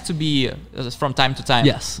has to be from time to time.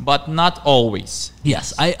 Yes. But not always.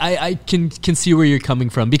 Yes. I can see where you're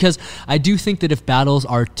coming from, because I do think that if battles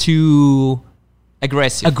are too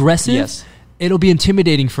aggressive, yes, it'll be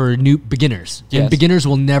intimidating for new beginners. Yes. And beginners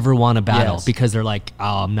will never want to battle because they're like,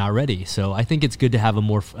 I'm not ready. So I think it's good to have a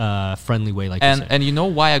more friendly way, like you said. And you know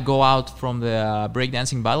why I go out from the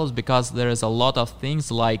breakdancing battles? Because there is a lot of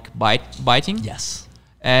things like biting. Yes.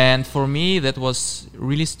 And for me, that was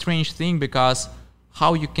really strange thing, because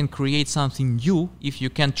how you can create something new if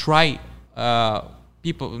you can try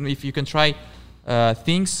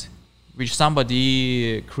things which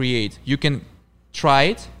somebody create. You can try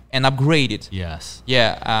it and upgrade it. Yes.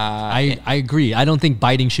 I agree. I don't think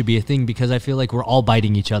biting should be a thing, because I feel like we're all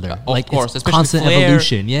biting each other. Of course, it's especially constant Flair,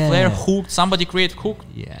 evolution. Flair hooked. Somebody create hook.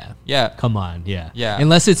 Yeah. Come on. Yeah.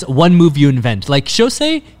 Unless it's one move you invent. Like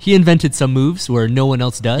Shosei, he invented some moves where no one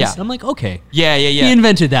else does. Yeah. I'm like, okay. Yeah. He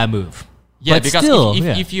invented that move. Yeah, but because still,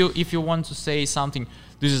 if you want to say something,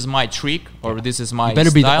 this is my trick, or this is my you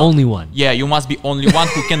better be the only one. Yeah, you must be only one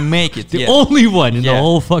who can make it. The only one in the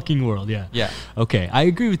whole fucking world. Yeah. Okay, I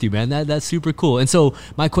agree with you, man. That's super cool. And so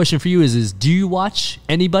my question for you is do you watch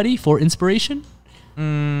anybody for inspiration?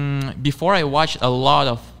 Before I watched a lot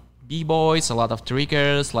of b-boys, a lot of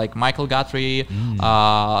trickers like Michael Guthrie,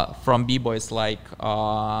 from b-boys like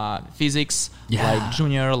Physics, like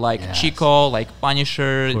Junior, like Chico, like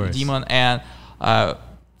Punisher, Demon, and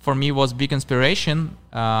for me was big inspiration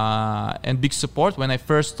and big support when I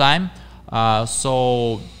first time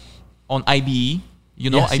saw on IBE. You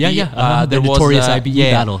know, IBE. The notorious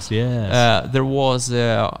IBE battles. Yes. There was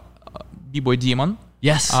b-boy Demon.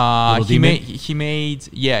 Yes. He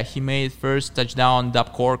made first touchdown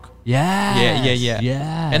Dub Cork.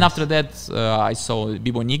 Yeah. And after that, I saw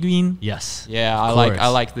Bibo Niguin. Yes. Yeah, I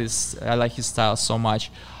like this. I like his style so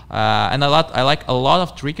much. And I like a lot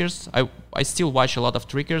of trickers. I still watch a lot of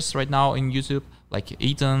trickers right now in YouTube, like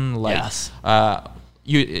Ethan. Like yes.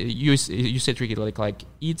 You say tricky like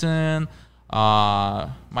Ethan,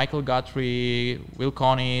 Michael Guthrie, Will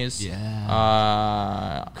Connis,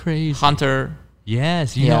 crazy Hunter.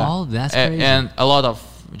 Yes, you know all that's crazy. And a lot of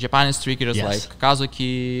Japanese trickers yes. like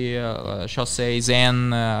Kazuki, Shosei, Zen,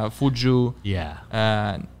 Fuju. Yeah.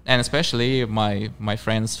 And especially my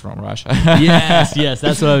friends from Russia. yes,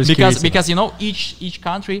 that's what I was because you know each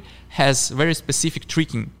country has very specific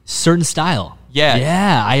tricking, certain style.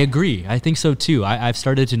 Yeah, I agree. I think so too. I've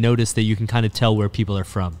started to notice that you can kind of tell where people are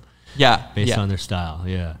from. Based on their style.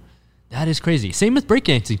 Yeah, that is crazy. Same with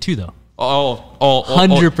breakdancing too, though.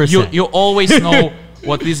 100%. You always know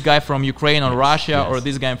what this guy from Ukraine or Russia or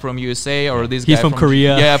this guy from USA or this guy from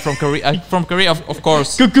Korea. Yeah, from Korea. From Korea, of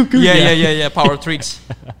course. Yeah. Power tricks.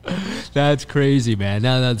 That's crazy, man.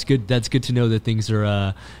 Now that's good. That's good to know that things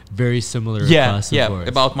are very similar. Across the board.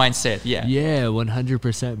 About mindset. Yeah,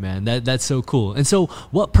 100%, man. That's so cool. And so,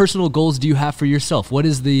 what personal goals do you have for yourself? What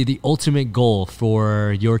is the ultimate goal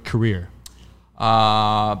for your career?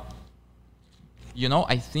 You know,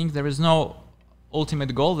 I think there is no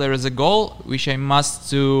ultimate goal. There is a goal which I must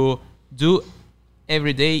to do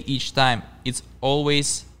every day, each time. It's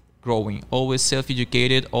always growing, always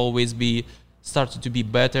self-educated, always started to be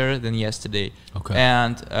better than yesterday. Okay.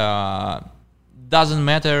 And doesn't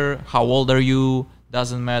matter how old are you,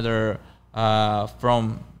 doesn't matter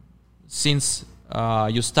since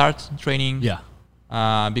you start training.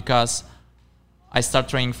 Because I start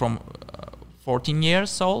training from 14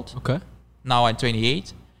 years old. Okay. Now I'm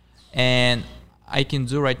 28, and I can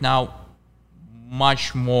do right now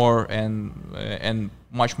much more and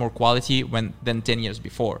much more quality than 10 years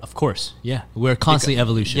before. Of course, yeah. We're constantly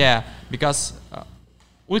evolution. Yeah, because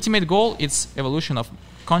ultimate goal is evolution of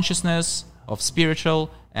consciousness, of spiritual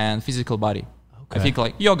and physical body. Okay. I think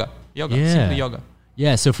like yoga, simply yoga.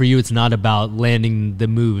 Yeah, so for you, it's not about landing the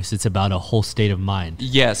moves; it's about a whole state of mind.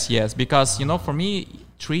 Yes, because you know, for me,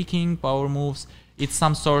 tricking, power moves, it's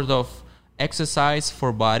some sort of exercise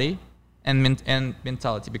for body and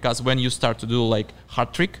mentality, because when you start to do like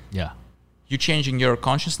hard trick, you're changing your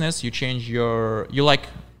consciousness, you like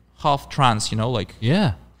half trance, you know, like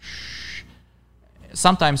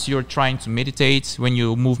sometimes you're trying to meditate when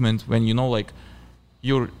you know, like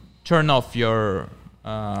you turn off your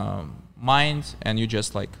mind and you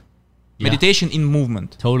just like meditation in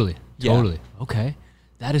movement. Totally. Okay.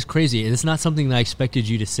 That is crazy. It's not something that I expected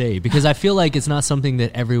you to say, because I feel like it's not something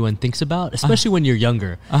that everyone thinks about, especially when you're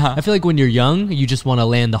younger. I feel like when you're young, you just want to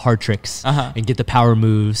land the hard tricks and get the power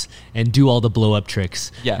moves and do all the blow up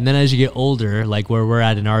tricks. And then as you get older, like where we're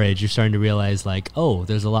at in our age, you're starting to realize like, oh,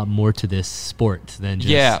 there's a lot more to this sport than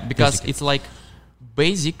just because physical. It's like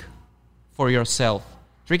basic for yourself.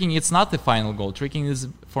 Tricking, it's not the final goal. Tricking is,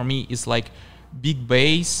 for me, is like big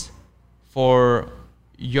base for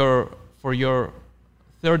your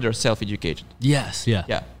further self-education. Yes,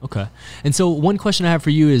 yeah. Okay. And so one question I have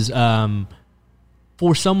for you is,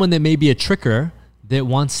 for someone that may be a tricker that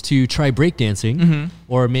wants to try breakdancing,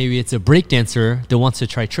 or maybe it's a breakdancer that wants to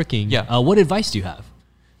try tricking, what advice do you have?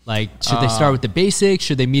 Like, should they start with the basics?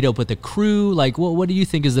 Should they meet up with a crew? Like, what do you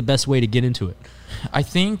think is the best way to get into it? I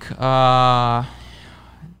think,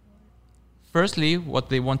 firstly, what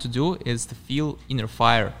they want to do is to feel inner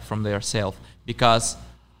fire from their self, because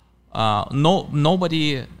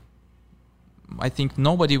nobody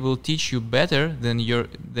will teach you better than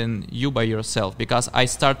you by yourself, because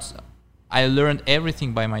I learned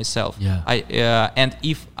everything by myself. And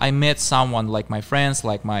if I met someone like my friends,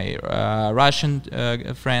 like my Russian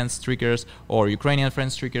friends trickers, or Ukrainian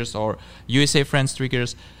friends trickers, or USA friends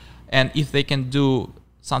trickers, and if they can do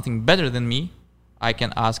something better than me, I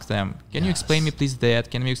can ask them, can you explain me please that?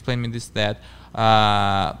 Can you explain me this, that?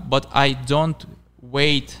 But I don't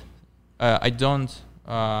wait. I don't.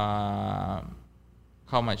 How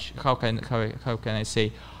can I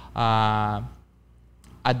say? I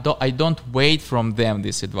don't wait from them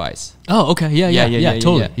this advice. Oh, okay, yeah,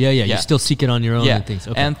 totally. You still seek it on your own and things.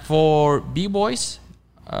 Okay. And for b-boys,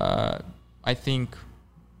 I think,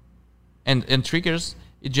 and triggers,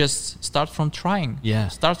 it just start from trying.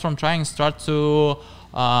 Start from trying. Start to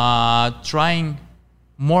trying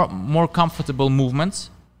more comfortable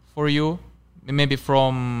movements for you. Maybe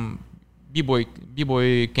from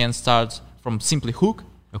b-boy can start from simply hook.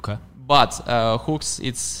 Okay. But hooks,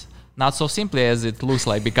 it's not so simply as it looks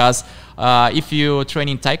like, because if you train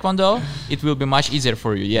in Taekwondo, it will be much easier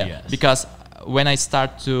for you. Yeah, Yes. because when I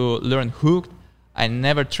start to learn hook, I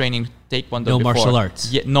never train in Taekwondo No before. martial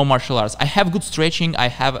arts. Yeah, no martial arts. I have good stretching.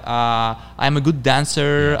 I'm a good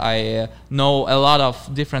dancer. I know a lot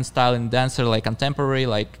of different style in dancer, like contemporary,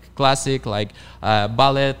 like classic, like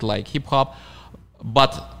ballet, like hip hop.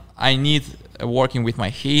 But I need working with my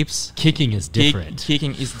hips. Kicking is different.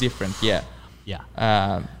 Kicking is different. Yeah. Yeah.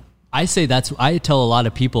 I tell a lot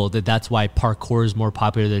of people that's why parkour is more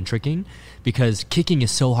popular than tricking, because kicking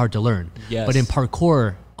is so hard to learn. Yes. But in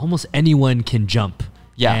parkour, almost anyone can jump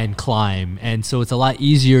and climb. And so it's a lot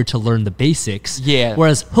easier to learn the basics. Yeah.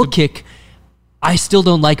 Whereas hook kick, I still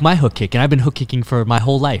don't like my hook kick, and I've been hook kicking for my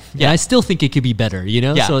whole life. Yeah. And I still think it could be better,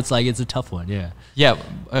 Yeah. So it's a tough one. Yeah. Yeah.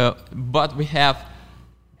 But we have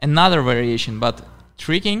another variation, but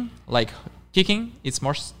tricking, like kicking, it's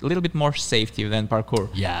a little bit more safety than parkour.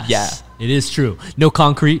 Yes. Yeah. It is true. No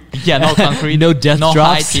concrete. Yeah, no concrete. No death no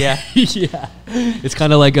drops. height, yeah. Yeah. It's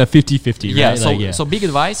kind of like a 50-50, Yeah, right? So big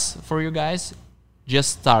advice for you guys,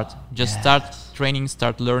 just start. Start training,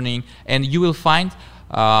 start learning, and you will find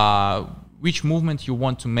which movement you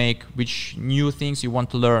want to make, which new things you want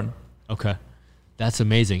to learn. Okay. That's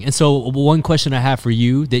amazing. And so one question I have for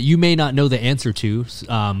you that you may not know the answer to,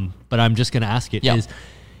 but I'm just going to ask it is,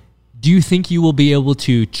 do you think you will be able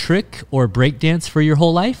to trick or break dance for your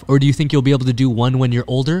whole life? Or do you think you'll be able to do one when you're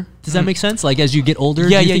older? Does that make sense? Like as you get older,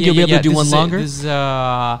 do you think you'll be able to do one longer?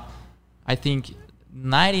 I think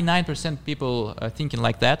 99% people are thinking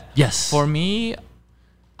like that. Yes. For me,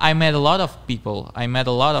 I met a lot of people.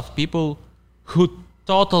 Who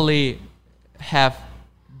totally have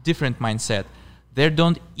different mindset. They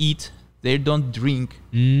don't eat, they don't drink,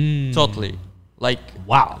 totally. Like,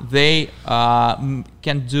 wow. They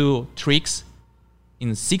can do tricks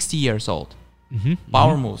in 60 years old.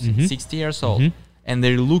 Power moves, 60 years old. And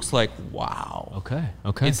they looks like, wow. Okay.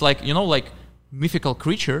 It's like, like mythical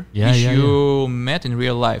creature which you met in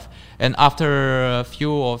real life. And after a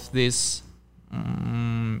few of these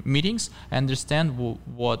meetings, I understand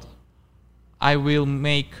what I will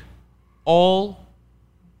make all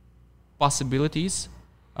possibilities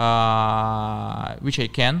which I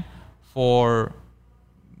can for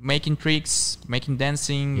making tricks, making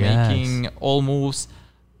dancing, making all moves.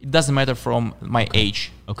 It doesn't matter from my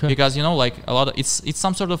age, because like a lot of it's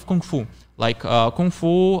some sort of kung fu. Like kung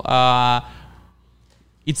fu,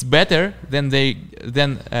 it's better than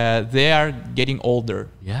they are getting older.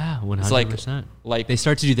 Yeah, 100%. Like they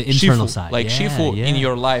start to do the internal shifu, side, like shifu in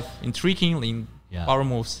your life, in tricking, in power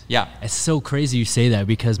moves. Yeah, it's so crazy you say that,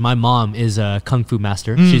 because my mom is a kung fu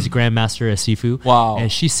master. She's a grandmaster at Sifu. Wow.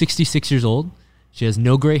 And she's 66 years old. She has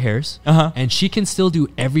no gray hairs, and she can still do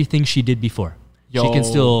everything she did before. She can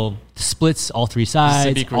still splits all three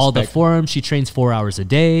sides, all the forearms. She trains 4 hours a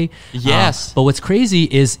day. Yes. But what's crazy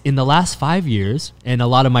is in the last 5 years, and a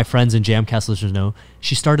lot of my friends and Jamcast listeners know,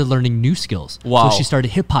 she started learning new skills. Wow. So she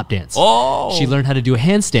started hip hop dance. Oh. She learned how to do a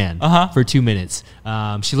handstand for 2 minutes.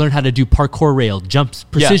 She learned how to do parkour rail, jumps,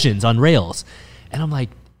 precisions on rails. And I'm like,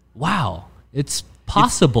 wow, it's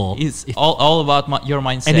possible. It's all about your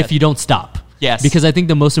mindset. And if you don't stop. Yes. Because I think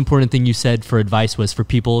the most important thing you said for advice was for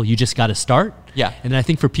people, you just got to start. Yeah. And I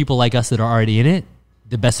think for people like us that are already in it,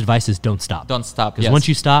 the best advice is don't stop. Don't stop. Because once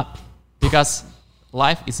you stop. Because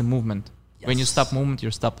life is a movement. Yes. When you stop movement,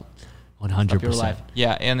 you stop 100%. Stop your life.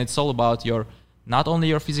 Yeah. And it's all about not only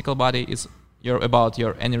your physical body, it's about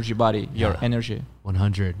your energy body, your energy.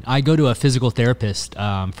 100. I go to a physical therapist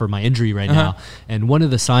for my injury right now. And one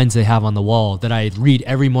of the signs they have on the wall that I read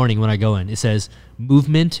every morning when I go in, it says,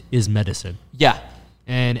 movement is medicine. Yeah.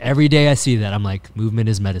 And every day I see that, I'm like, movement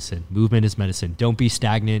is medicine. Movement is medicine. Don't be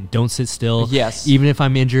stagnant. Don't sit still. Yes. Even if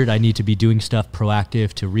I'm injured, I need to be doing stuff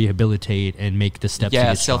proactive to rehabilitate and make the steps to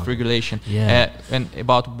get stronger. Self-regulation. Yeah. And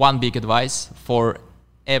about one big advice for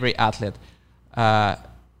every athlete.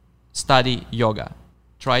 Study yoga.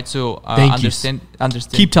 Try to understand.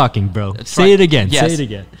 Keep talking, bro. Say it again. Yes. Say it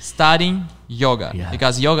again. Studying yoga. Yeah.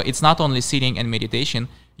 Because yoga, it's not only sitting and meditation.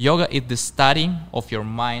 Yoga is the studying of your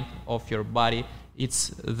mind, of your body. It's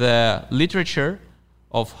the literature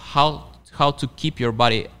of how to keep your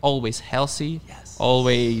body always healthy,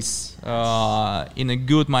 always in a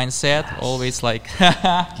good mindset, always like...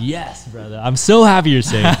 Yes, brother. I'm so happy you're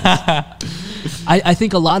saying this. I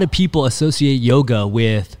think a lot of people associate yoga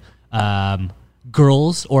with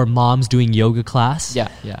girls or moms doing yoga class. Yeah.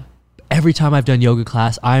 Every time I've done yoga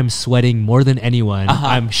class, I'm sweating more than anyone.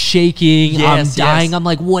 I'm shaking. I'm dying. I'm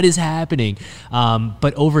like, what is happening?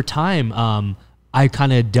 But over time, I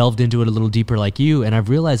kind of delved into it a little deeper like you, and I've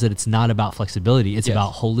realized that it's not about flexibility. It's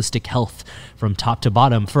about holistic health from top to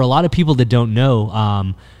bottom. For a lot of people that don't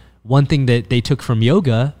know, one thing that they took from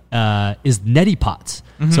yoga is neti pots.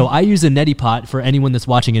 So I use a neti pot. For anyone that's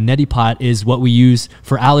watching, a neti pot is what we use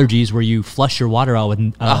for allergies, where you flush your water out with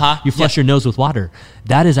you flush your nose with water.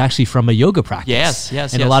 That is actually from a yoga practice.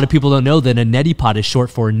 And a lot of people don't know that a neti pot is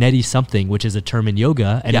short for neti something, which is a term in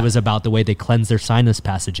yoga, and it was about the way they cleanse their sinus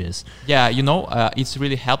passages. Yeah, it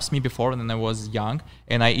really helps me before when I was young,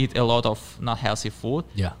 and I eat a lot of not healthy food.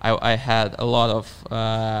 Yeah, I had a lot of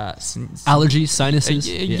allergies, sinuses.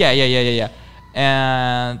 Yeah.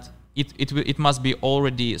 And it must be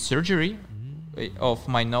already surgery of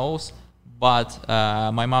my nose, but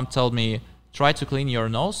my mom told me try to clean your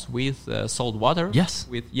nose with salt water. Yes.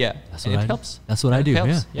 That's what it helps. That's what I do.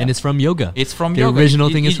 Yeah. And it's from yoga. It's from yoga. The original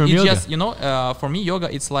thing is from yoga. Just, for me, yoga,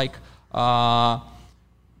 it's like the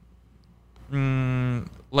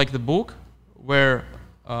book where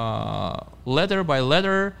letter by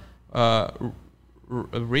letter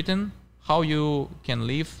written how you can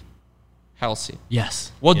live healthy.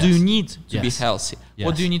 Yes. What do you need to be healthy? Yes.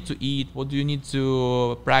 What do you need to eat? What do you need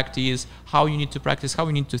to practice? How you need to practice? How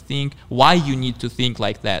you need to think? Why you need to think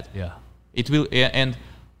like that? Yeah. It will, and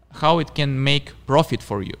how it can make profit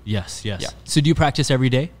for you. Yes. Yeah. So do you practice every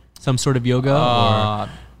day? Some sort of yoga? Or?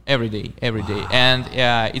 Every day. And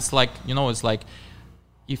it's like, it's like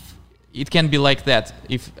if it can be like that.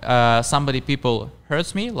 If people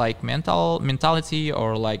hurts me, like mentality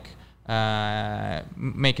or like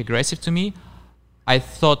make aggressive to me, I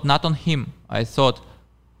thought not on him. I thought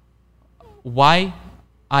why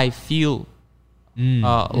I feel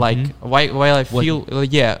why I feel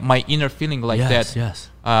my inner feeling like that. Yes.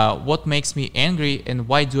 What makes me angry and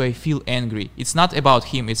why do I feel angry? It's not about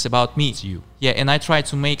him. It's about me. It's you. Yeah, and I try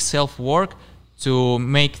to make self-work to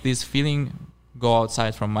make this feeling go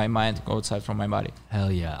outside from my mind, go outside from my body.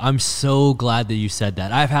 Hell yeah. I'm so glad that you said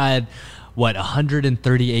that. I've had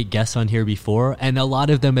 138 guests on here before, and a lot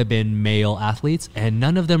of them have been male athletes, and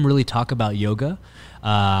none of them really talk about yoga.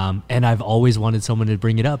 And I've always wanted someone to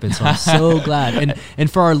bring it up, and so I'm so glad.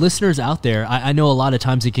 And for our listeners out there, I know a lot of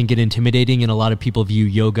times it can get intimidating, and a lot of people view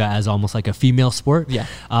yoga as almost like a female sport. Yeah.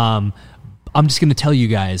 I'm just going to tell you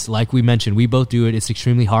guys, like we mentioned, we both do it. It's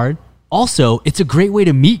extremely hard. Also, it's a great way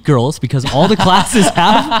to meet girls because all the classes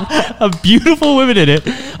have beautiful women in it.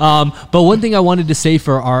 But one thing I wanted to say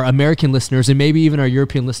for our American listeners and maybe even our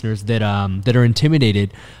European listeners that are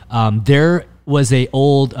intimidated, there was a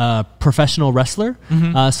old professional wrestler,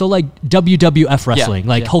 so like WWF wrestling,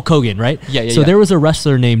 Hulk Hogan, right? So there was a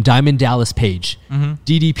wrestler named Diamond Dallas Page,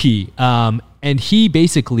 DDP, and he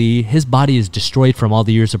basically, his body is destroyed from all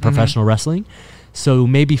the years of professional wrestling. So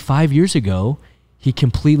maybe 5 years ago, he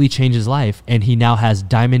completely changed his life, and he now has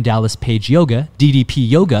Diamond Dallas Page Yoga, DDP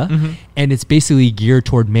Yoga, and it's basically geared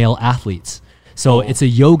toward male athletes. So it's a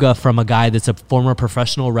yoga from a guy that's a former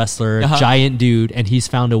professional wrestler, giant dude, and he's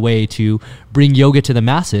found a way to bring yoga to the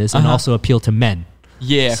masses and also appeal to men.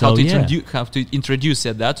 Yeah, so, how to introduce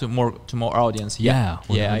that to more audience. Yeah,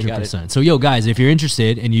 100%. I got it. So, guys, if you're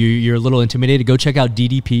interested and you're a little intimidated, go check out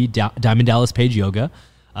DDP, Diamond Dallas Page Yoga.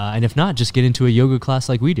 And if not, just get into a yoga class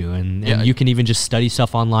like we do, and you can even just study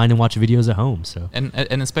stuff online and watch videos at home. So and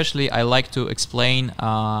especially I like to explain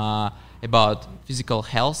about physical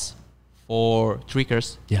health for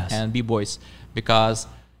trickers and b-boys, because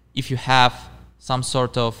if you have some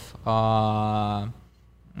sort of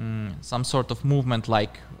movement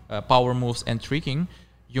like power moves and tricking,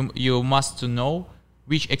 you must know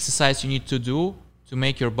which exercise you need to do to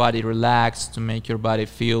make your body relax, to make your body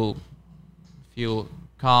feel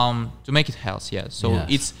calm, to make it healthy. So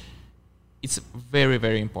it's very,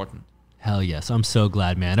 very important. Hell yes. I'm so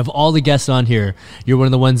glad, man. Of all the guests on here, you're one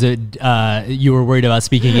of the ones that you were worried about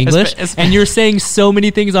speaking English, and you're saying so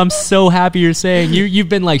many things I'm so happy you're saying. You've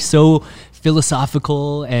been like so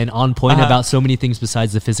philosophical and on point about so many things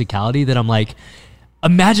besides the physicality that I'm like,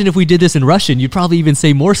 imagine if we did this in Russian, you'd probably even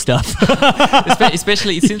say more stuff.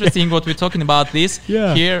 Especially, it's interesting what we're talking about this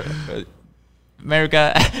here.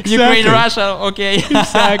 America, Ukraine, Russia, okay.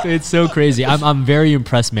 Exactly. It's so crazy. I'm very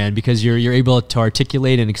impressed, man, because you're able to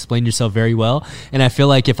articulate and explain yourself very well. And I feel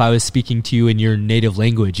like if I was speaking to you in your native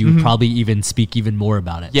language, you would probably even speak even more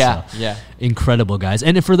about it. Yeah, so, incredible, guys.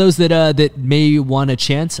 And for those that may want a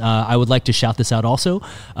chance, I would like to shout this out also.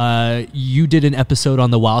 You did an episode on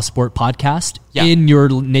the Wild Sport podcast in your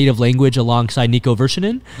native language alongside Nico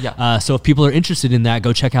Vershinin. So if people are interested in that,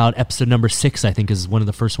 go check out episode number 6, I think is one of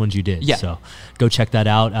the first ones you did. So go check that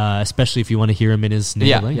out, especially if you want to hear him in his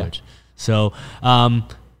native language. So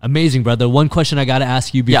amazing, brother. One question I got to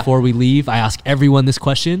ask you before we leave, I ask everyone this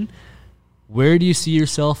question. where do you see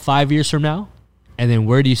yourself 5 years from now? And then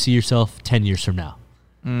where do you see yourself 10 years from now?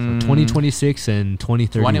 So 2026 and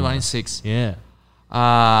 2030. 2026. Yeah.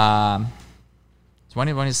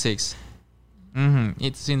 2026.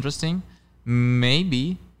 It's interesting.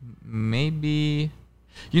 Maybe.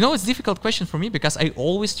 It's a difficult question for me because I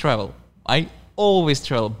always travel.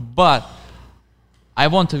 But I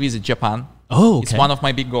want to visit Japan. Oh, okay. It's one of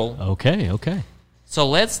my big goals. Okay.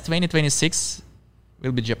 So 2026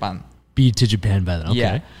 will be Japan. Be to Japan by then. Okay.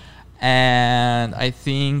 Yeah. And I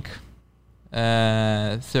think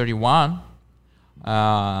 31,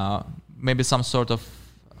 maybe some sort of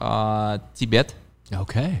Tibet.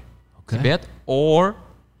 Okay. Tibet, or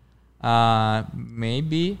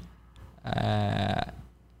maybe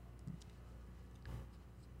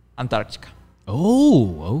Antarctica.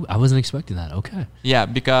 Oh, I wasn't expecting that. Okay. Yeah,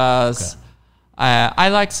 because I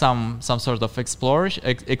like some sort of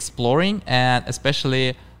exploring, and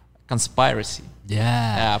especially conspiracy.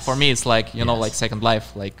 Yeah. For me, it's like like Second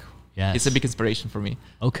Life. Like, yes. It's a big inspiration for me.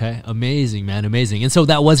 Okay, amazing, man, amazing. And so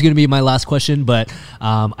that was going to be my last question, but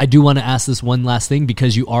I do want to ask this one last thing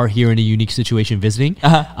because you are here in a unique situation visiting.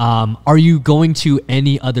 Are you going to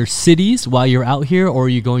any other cities while you're out here, or are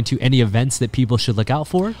you going to any events that people should look out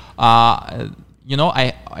for? I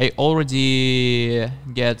already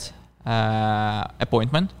get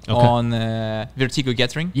appointment on Vertigo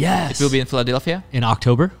Gathering. Yes. It will be in Philadelphia. In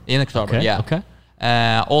October? In October, okay. yeah. Okay.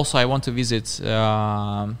 Also, I want to visit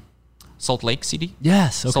Salt Lake City.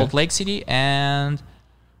 Yes. Okay. Salt Lake City and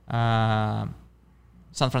San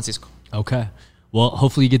Francisco. Okay. Well,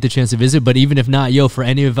 hopefully you get the chance to visit. But even if not, for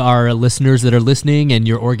any of our listeners that are listening and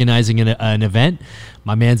you're organizing an event,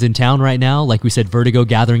 my man's in town right now. Like we said, Vertigo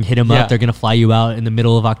Gathering, hit him up. They're going to fly you out in the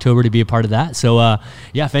middle of October to be a part of that. So,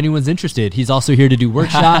 if anyone's interested, he's also here to do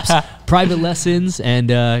workshops, private lessons, and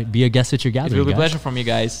be a guest at your gathering. It will be a pleasure for me,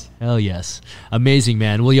 guys. Hell yes. Amazing,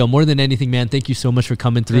 man. Well, more than anything, man, thank you so much for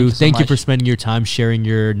coming through. Thank you for spending your time sharing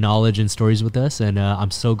your knowledge and stories with us. And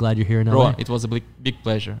I'm so glad you're here in LA. Bro, it was a big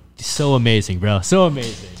pleasure. So amazing, bro. So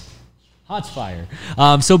amazing. Hot fire.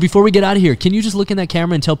 So before we get out of here, can you just look in that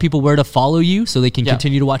camera and tell people where to follow you so they can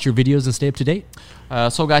continue to watch your videos and stay up to date?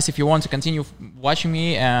 So guys, if you want to continue watching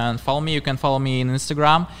me and follow me, you can follow me on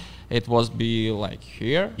Instagram. It was be like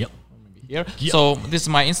here. Yep. Here. Yep. So this is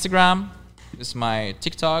my Instagram, this is my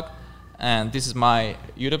TikTok, and this is my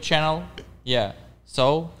YouTube channel. Yeah.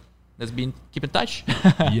 So let's keep in touch.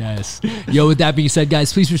 Yes. With that being said,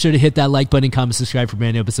 guys, please be sure to hit that like button, comment, subscribe for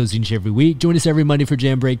brand new episodes each and every week. Join us every Monday for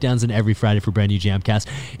Jam Breakdowns and every Friday for brand new Jamcast,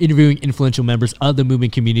 interviewing influential members of the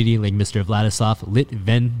movement community like Mr. Vladislav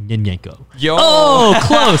Litvinenko. Oh,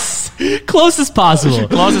 close. Close as possible.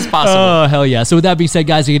 Close as possible. Oh, hell yeah. So with that being said,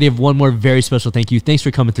 guys, I'm going to give one more very special thank you. Thanks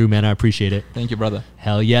for coming through, man. I appreciate it. Thank you, brother.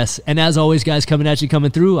 Hell yes. And as always, guys, coming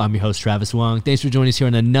through, I'm your host, Travis Wong. Thanks for joining us here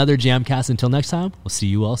on another Jamcast. Until next time, we'll see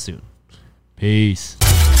you all soon. Peace.